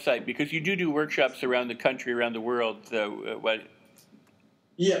a website, because you do workshops around the country, around the world. What?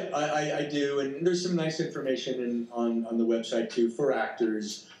 Yeah, I do, and there's some nice information on the website too for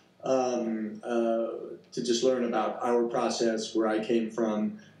actors to just learn about our process, where I came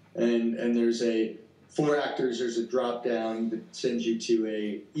from, and there's for actors, there's a drop down that sends you to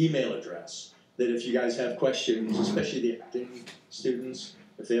a email address that if you guys have questions, especially the acting students,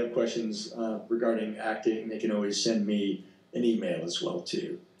 if they have questions regarding acting, they can always send me an email as well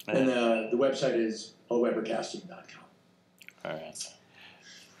too. And the website is paulwebercasting.com. All right.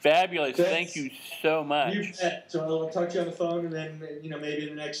 Fabulous. Thank you so much. You bet. So I'll talk to you on the phone, and then maybe in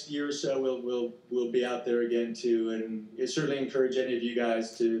the next year or so we'll be out there again too. And I certainly encourage any of you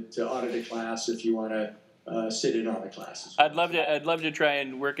guys to audit a class if you want to sit in on the classes. I'd love to try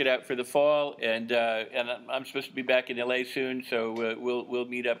and work it out for the fall, and I'm supposed to be back in LA soon, so we'll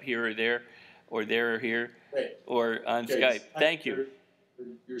meet up here or there or here, Great. Or on Skype. Thank you.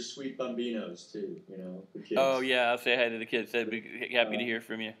 Your sweet bambinos too, the kids. Oh yeah, I'll say hi to the kids. I'd be happy to hear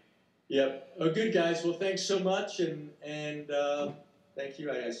from you. Yep. Oh, good guys. Well, thanks so much, and thank you.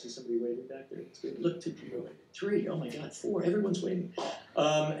 I see somebody waiting back there. It's good. Look, 2 people waiting. 3. Oh my God, 4. Everyone's waiting.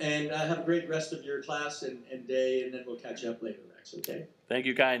 And have a great rest of your class and day, and then we'll catch up later, Rex. Okay. Thank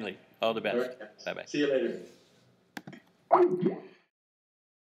you kindly. All the best. All right. Bye bye. See you later.